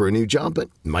searching for a new job but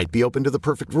might be open to the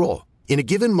perfect role. In a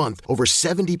given month, over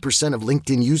 70% of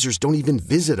LinkedIn users don't even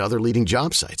visit other leading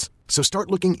job sites. So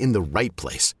start looking in the right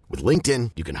place. With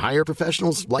LinkedIn, you can hire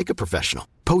professionals like a professional.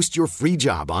 Post your free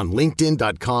job on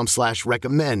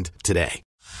linkedin.com/recommend today.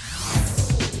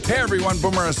 Hey everyone,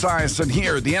 Boomer Esiason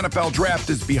here. The NFL draft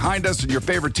is behind us and your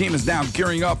favorite team is now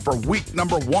gearing up for week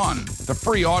number 1. The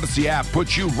free Odyssey app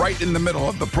puts you right in the middle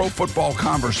of the pro football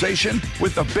conversation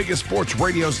with the biggest sports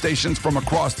radio stations from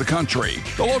across the country.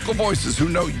 The local voices who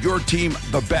know your team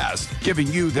the best, giving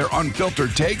you their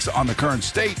unfiltered takes on the current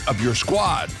state of your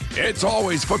squad. It's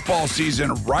always football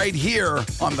season right here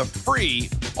on the free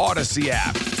Odyssey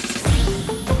app.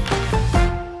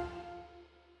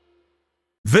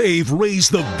 They've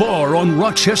raised the bar on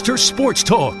Rochester Sports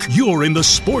Talk. You're in the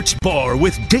Sports Bar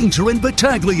with Danger and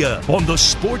Battaglia on the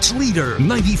Sports Leader,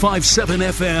 95.7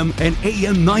 FM and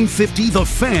AM 950 The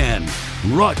Fan,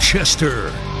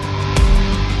 Rochester.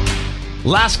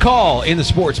 Last call in the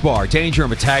Sports Bar, Danger and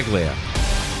Battaglia.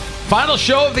 Final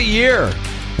show of the year.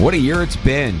 What a year it's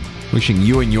been. Wishing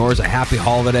you and yours a happy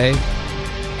holiday,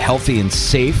 healthy and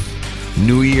safe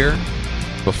New Year.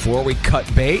 Before we cut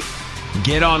bait,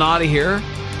 get on out of here.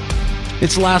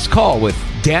 It's last call with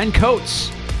Dan Coates,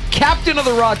 captain of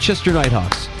the Rochester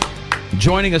Nighthawks,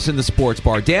 joining us in the Sports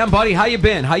Bar. Dan, buddy, how you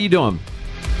been? How you doing?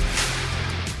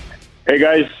 Hey,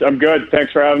 guys. I'm good.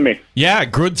 Thanks for having me. Yeah,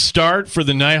 good start for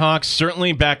the Nighthawks.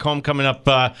 Certainly back home coming up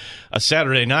a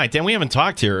Saturday night. Dan, we haven't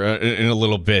talked here in a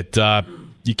little bit.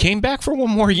 You came back for one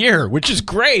more year, which is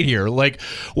great here. Like,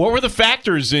 what were the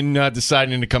factors in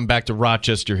deciding to come back to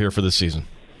Rochester here for the season?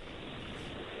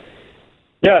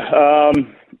 Yeah,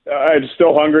 I'm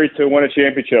still hungry to win a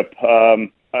championship.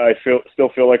 I still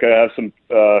feel like I have some,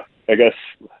 I guess,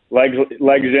 legs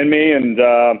in me, and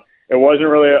it wasn't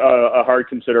really a hard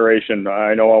consideration.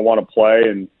 I know I want to play,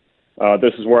 and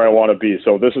this is where I want to be.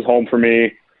 So this is home for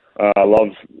me. I love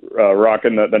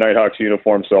rocking the Nighthawks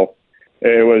uniform, so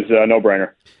it was a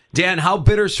no-brainer. Dan, how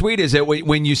bittersweet is it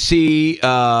when you see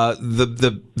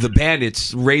the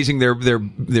Bandits raising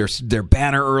their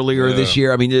banner earlier this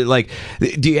year? I mean, like,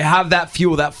 do you have that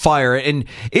fuel, that fire? And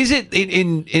is it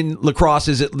in lacrosse?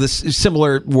 Is it this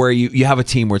similar where you have a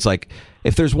team where it's like,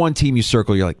 if there's one team you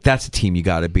circle, you're like, that's a team you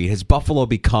got to beat? Has Buffalo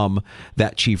become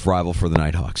that chief rival for the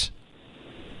Nighthawks?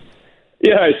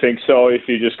 Yeah, I think so. If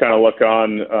you just kind of look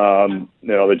on,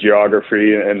 the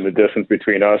geography and the distance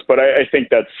between us, but I think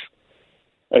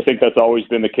that's always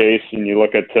been the case. And you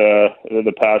look at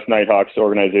the past Nighthawks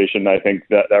organization, I think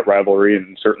that rivalry,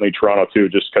 and certainly Toronto too,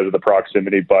 just because of the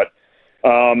proximity. But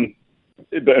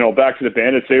back to the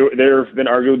Bandits, they've been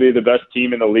arguably the best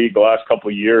team in the league the last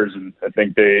couple of years, and I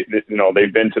think they've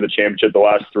been to the championship the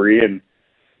last 3. And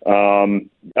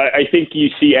I think you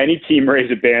see any team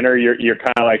raise a banner, you're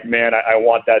kind of like, man, I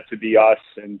want that to be us.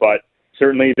 But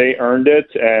certainly they earned it,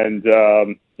 and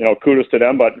kudos to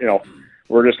them. But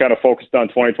we're just kind of focused on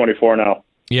 2024 now.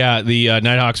 Yeah, the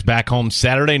Nighthawks back home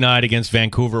Saturday night against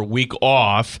Vancouver, week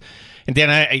off. And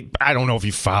Dan, I don't know if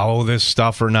you follow this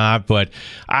stuff or not, but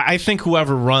I think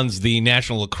whoever runs the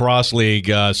National Lacrosse League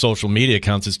social media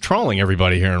accounts is trolling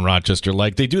everybody here in Rochester.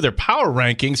 Like, they do their power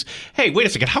rankings. Hey, wait a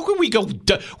second. How can we go?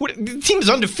 The team is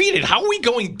undefeated. How are we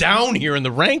going down here in the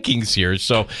rankings here?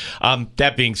 So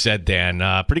that being said,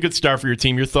 Dan, pretty good start for your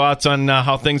team. Your thoughts on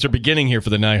how things are beginning here for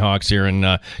the Nighthawks here in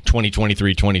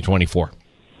 2023, 2024?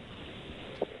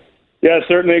 Yeah,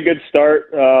 certainly a good start.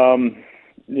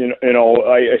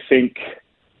 I think,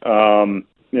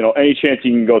 any chance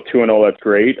you can go 2-0, that's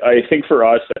great. I think for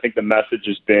us, the message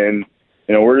has been,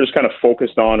 we're just kind of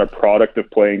focused on a product of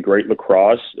playing great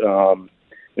lacrosse.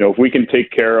 If we can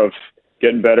take care of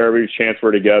getting better every chance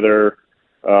we're together,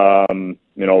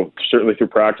 certainly through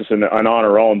practice and on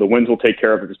our own, the wins will take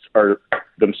care of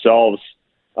themselves.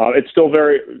 It's still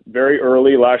very, very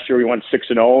early. Last year we went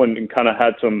 6-0 and kind of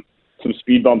had some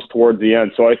speed bumps towards the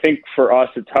end. So I think for us,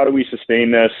 it's how do we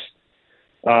sustain this?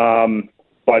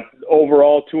 But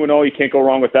overall, 2-0, you can't go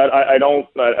wrong with that. I don't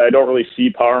really see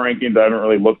power rankings. I haven't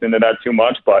really looked into that too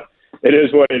much, but it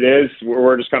is what it is.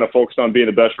 We're just kind of focused on being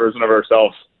the best version of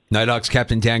ourselves. Nighthawks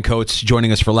captain Dan Coates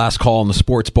joining us for last call on the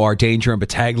Sports Bar. Danger and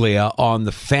Battaglia on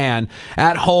the Fan.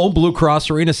 At home, Blue Cross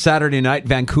Arena, Saturday night,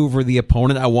 Vancouver the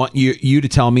opponent. I want you to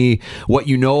tell me what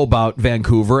you know about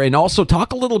Vancouver, and also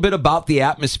talk a little bit about the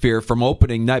atmosphere from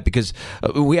opening night, because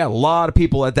we had a lot of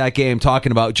people at that game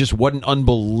talking about just what an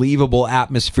unbelievable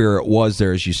atmosphere it was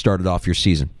there as you started off your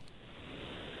season.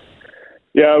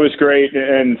 Yeah, it was great.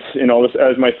 And,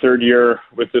 as my third year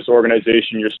with this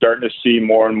organization, you're starting to see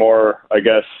more and more, I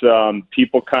guess,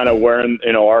 people kind of wearing,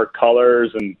 our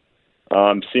colors, and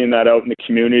seeing that out in the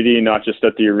community, not just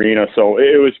at the arena. So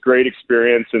it was a great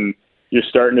experience, and you're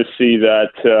starting to see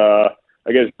that,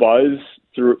 buzz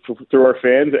through our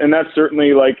fans. And that's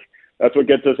certainly, that's what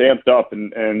gets us amped up.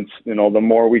 And the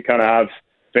more we kind of have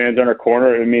fans in our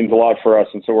corner, it means a lot for us,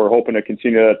 and so we're hoping to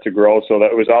continue that to grow. So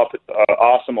that was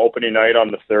awesome opening night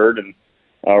on the 3rd, and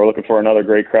We're looking for another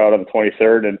great crowd on the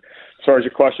 23rd. And as far as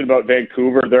your question about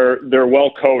Vancouver, they're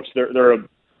well coached. They're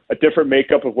a different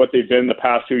makeup of what they've been the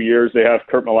past 2 years. They have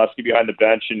Kurt Molesky behind the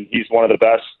bench, and he's one of the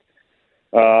best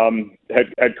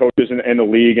head coaches in the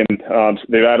league. And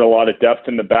they've added a lot of depth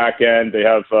in the back end. They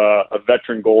have a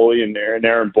veteran goalie in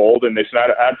Aaron Bold, and they've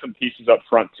added some pieces up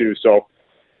front too. So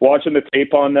watching the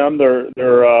tape on them, they're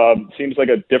seems like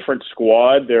a different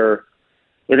squad. They're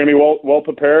going to be well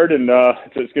prepared, and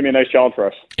it's going to be a nice challenge for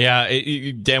us. Yeah,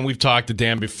 Dan, we've talked to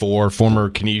Dan before, former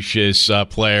Canisius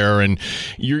player, and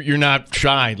you're not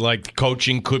shy. Like,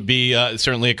 coaching could be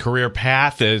certainly a career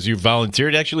path as you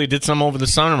volunteered. Actually did some over the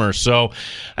summer. So,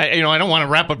 I don't want to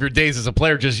wrap up your days as a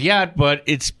player just yet, but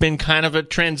it's been kind of a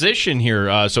transition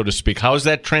here, so to speak. How is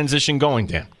that transition going,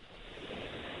 Dan?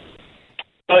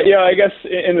 Yeah, I guess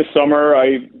in the summer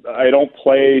I don't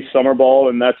play summer ball,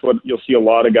 and that's what you'll see a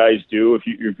lot of guys do. If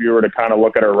you were to kind of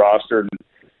look at our roster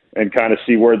and kind of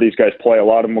see where these guys play, a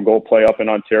lot of them will go play up in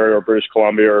Ontario or British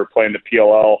Columbia or play in the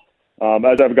PLL.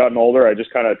 As I've gotten older, I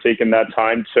just kind of taken that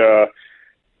time to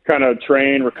kind of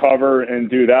train, recover, and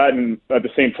do that. And at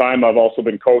the same time, I've also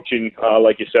been coaching,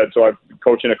 like you said. So I've been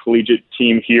coaching a collegiate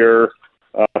team here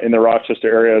in the Rochester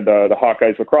area, the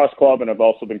Hawkeyes Lacrosse Club, and I've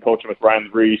also been coaching with Ryan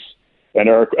Reese and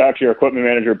our equipment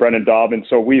manager, Brendan Dobbins.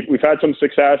 So we've had some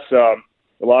success.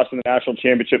 We lost in the national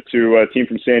championship to a team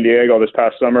from San Diego this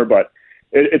past summer, but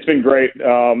it's been great.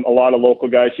 A lot of local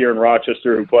guys here in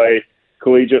Rochester who play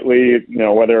collegiately,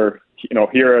 whether,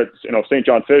 here at, St.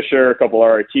 John Fisher, a couple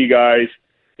RIT guys,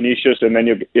 Canisius, and then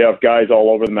you have guys all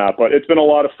over the map. But it's been a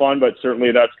lot of fun, but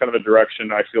certainly that's kind of a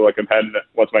direction I feel like I'm heading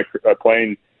once my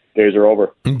playing days are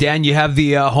over. Dan, you have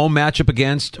the home matchup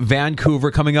against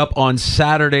Vancouver coming up on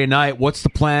Saturday night. What's the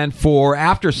plan for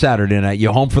after Saturday night?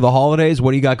 You home for the holidays?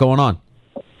 What do you got going on?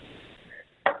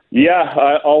 Yeah,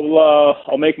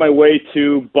 I'll make my way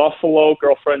to Buffalo,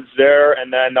 girlfriend's there,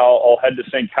 and then I'll head to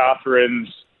St. Catharines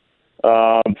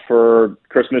for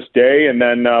Christmas Day, and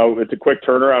then it's a quick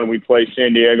turnaround. We play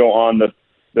San Diego on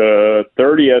the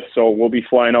 30th, so we'll be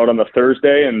flying out on the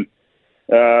Thursday, and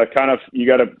you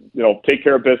got to take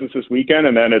care of business this weekend,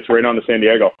 and then it's right on to San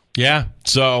Diego. Yeah,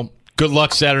 so good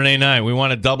luck Saturday night. We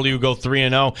want a W, go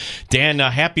 3-0. Dan,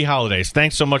 happy holidays.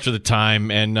 Thanks so much for the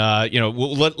time, and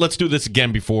let's do this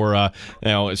again before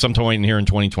sometime here in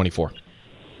 2024.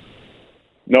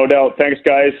 No doubt. Thanks,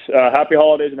 guys. Happy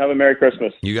holidays and have a Merry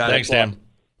Christmas. You got it. Thanks, Dan.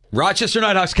 Rochester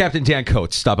Nighthawks captain Dan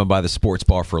Coates stopping by the sports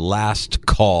bar for last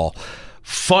call.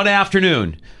 Fun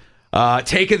afternoon.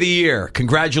 Take of the year.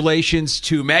 Congratulations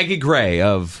to Maggie Gray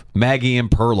of Maggie and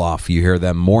Perloff. You hear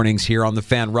them mornings here on the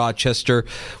Fan Rochester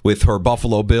with her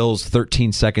Buffalo Bills.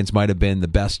 13 seconds might have been the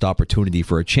best opportunity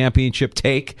for a championship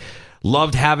take.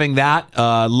 Loved having that.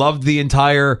 Loved the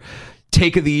entire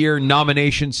Take of the Year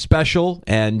nomination special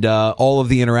and all of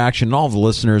the interaction and all of the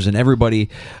listeners and everybody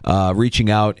reaching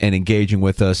out and engaging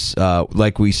with us.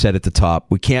 Like we said at the top,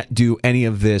 we can't do any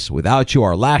of this without you.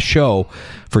 Our last show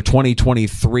for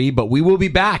 2023, but we will be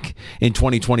back in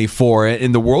 2024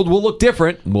 and the world will look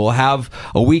different. We'll have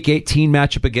a Week 18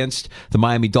 matchup against the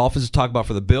Miami Dolphins to talk about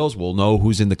for the Bills. We'll know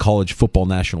who's in the College Football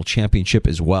National Championship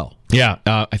as well. Yeah,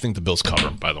 I think the Bills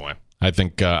cover, by the way. I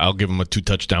think I'll give them a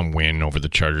 2-touchdown win over the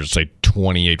Chargers, say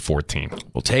 28-14.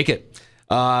 We'll take it.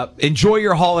 Enjoy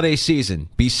your holiday season.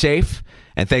 Be safe.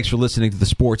 And thanks for listening to the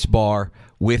Sports Bar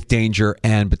with Danger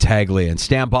and Battaglia. And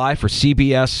stand by for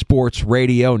CBS Sports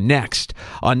Radio next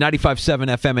on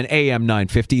 95.7 FM and AM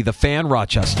 950, The Fan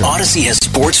Rochester. Odyssey has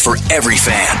sports for every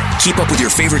fan. Keep up with your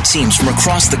favorite teams from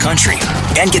across the country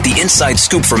and get the inside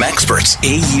scoop from experts.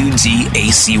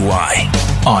 AUDACY.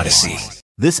 Odyssey.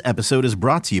 This episode is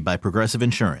brought to you by Progressive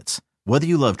Insurance. Whether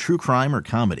you love true crime or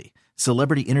comedy,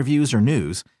 celebrity interviews or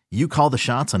news, you call the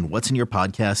shots on what's in your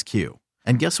podcast queue.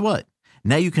 And guess what?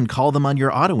 Now you can call them on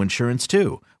your auto insurance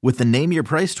too with the Name Your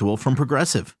Price tool from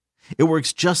Progressive. It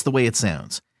works just the way it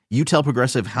sounds. You tell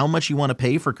Progressive how much you want to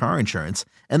pay for car insurance,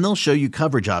 and they'll show you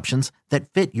coverage options that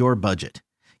fit your budget.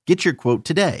 Get your quote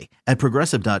today at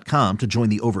Progressive.com to join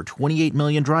the over 28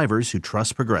 million drivers who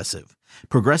trust Progressive.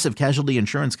 Progressive Casualty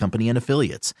Insurance Company and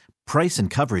Affiliates. Price and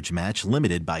coverage match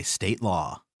limited by state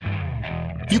law.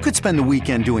 You could spend the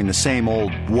weekend doing the same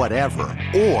old whatever,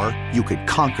 or you could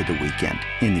conquer the weekend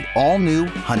in the all-new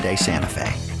Hyundai Santa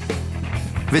Fe.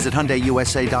 Visit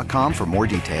HyundaiUSA.com for more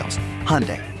details.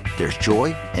 Hyundai, there's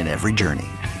joy in every journey.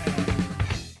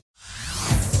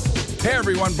 Hey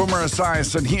everyone, Boomer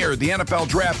Esiason here. The NFL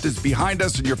Draft is behind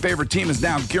us and your favorite team is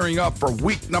now gearing up for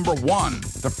week number 1.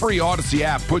 The free Odyssey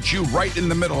app puts you right in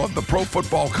the middle of the pro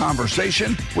football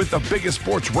conversation with the biggest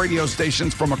sports radio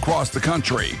stations from across the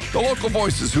country. The local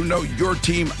voices who know your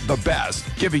team the best,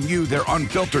 giving you their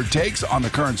unfiltered takes on the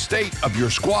current state of your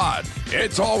squad.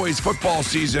 It's always football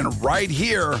season right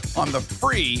here on the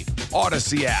free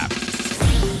Odyssey app.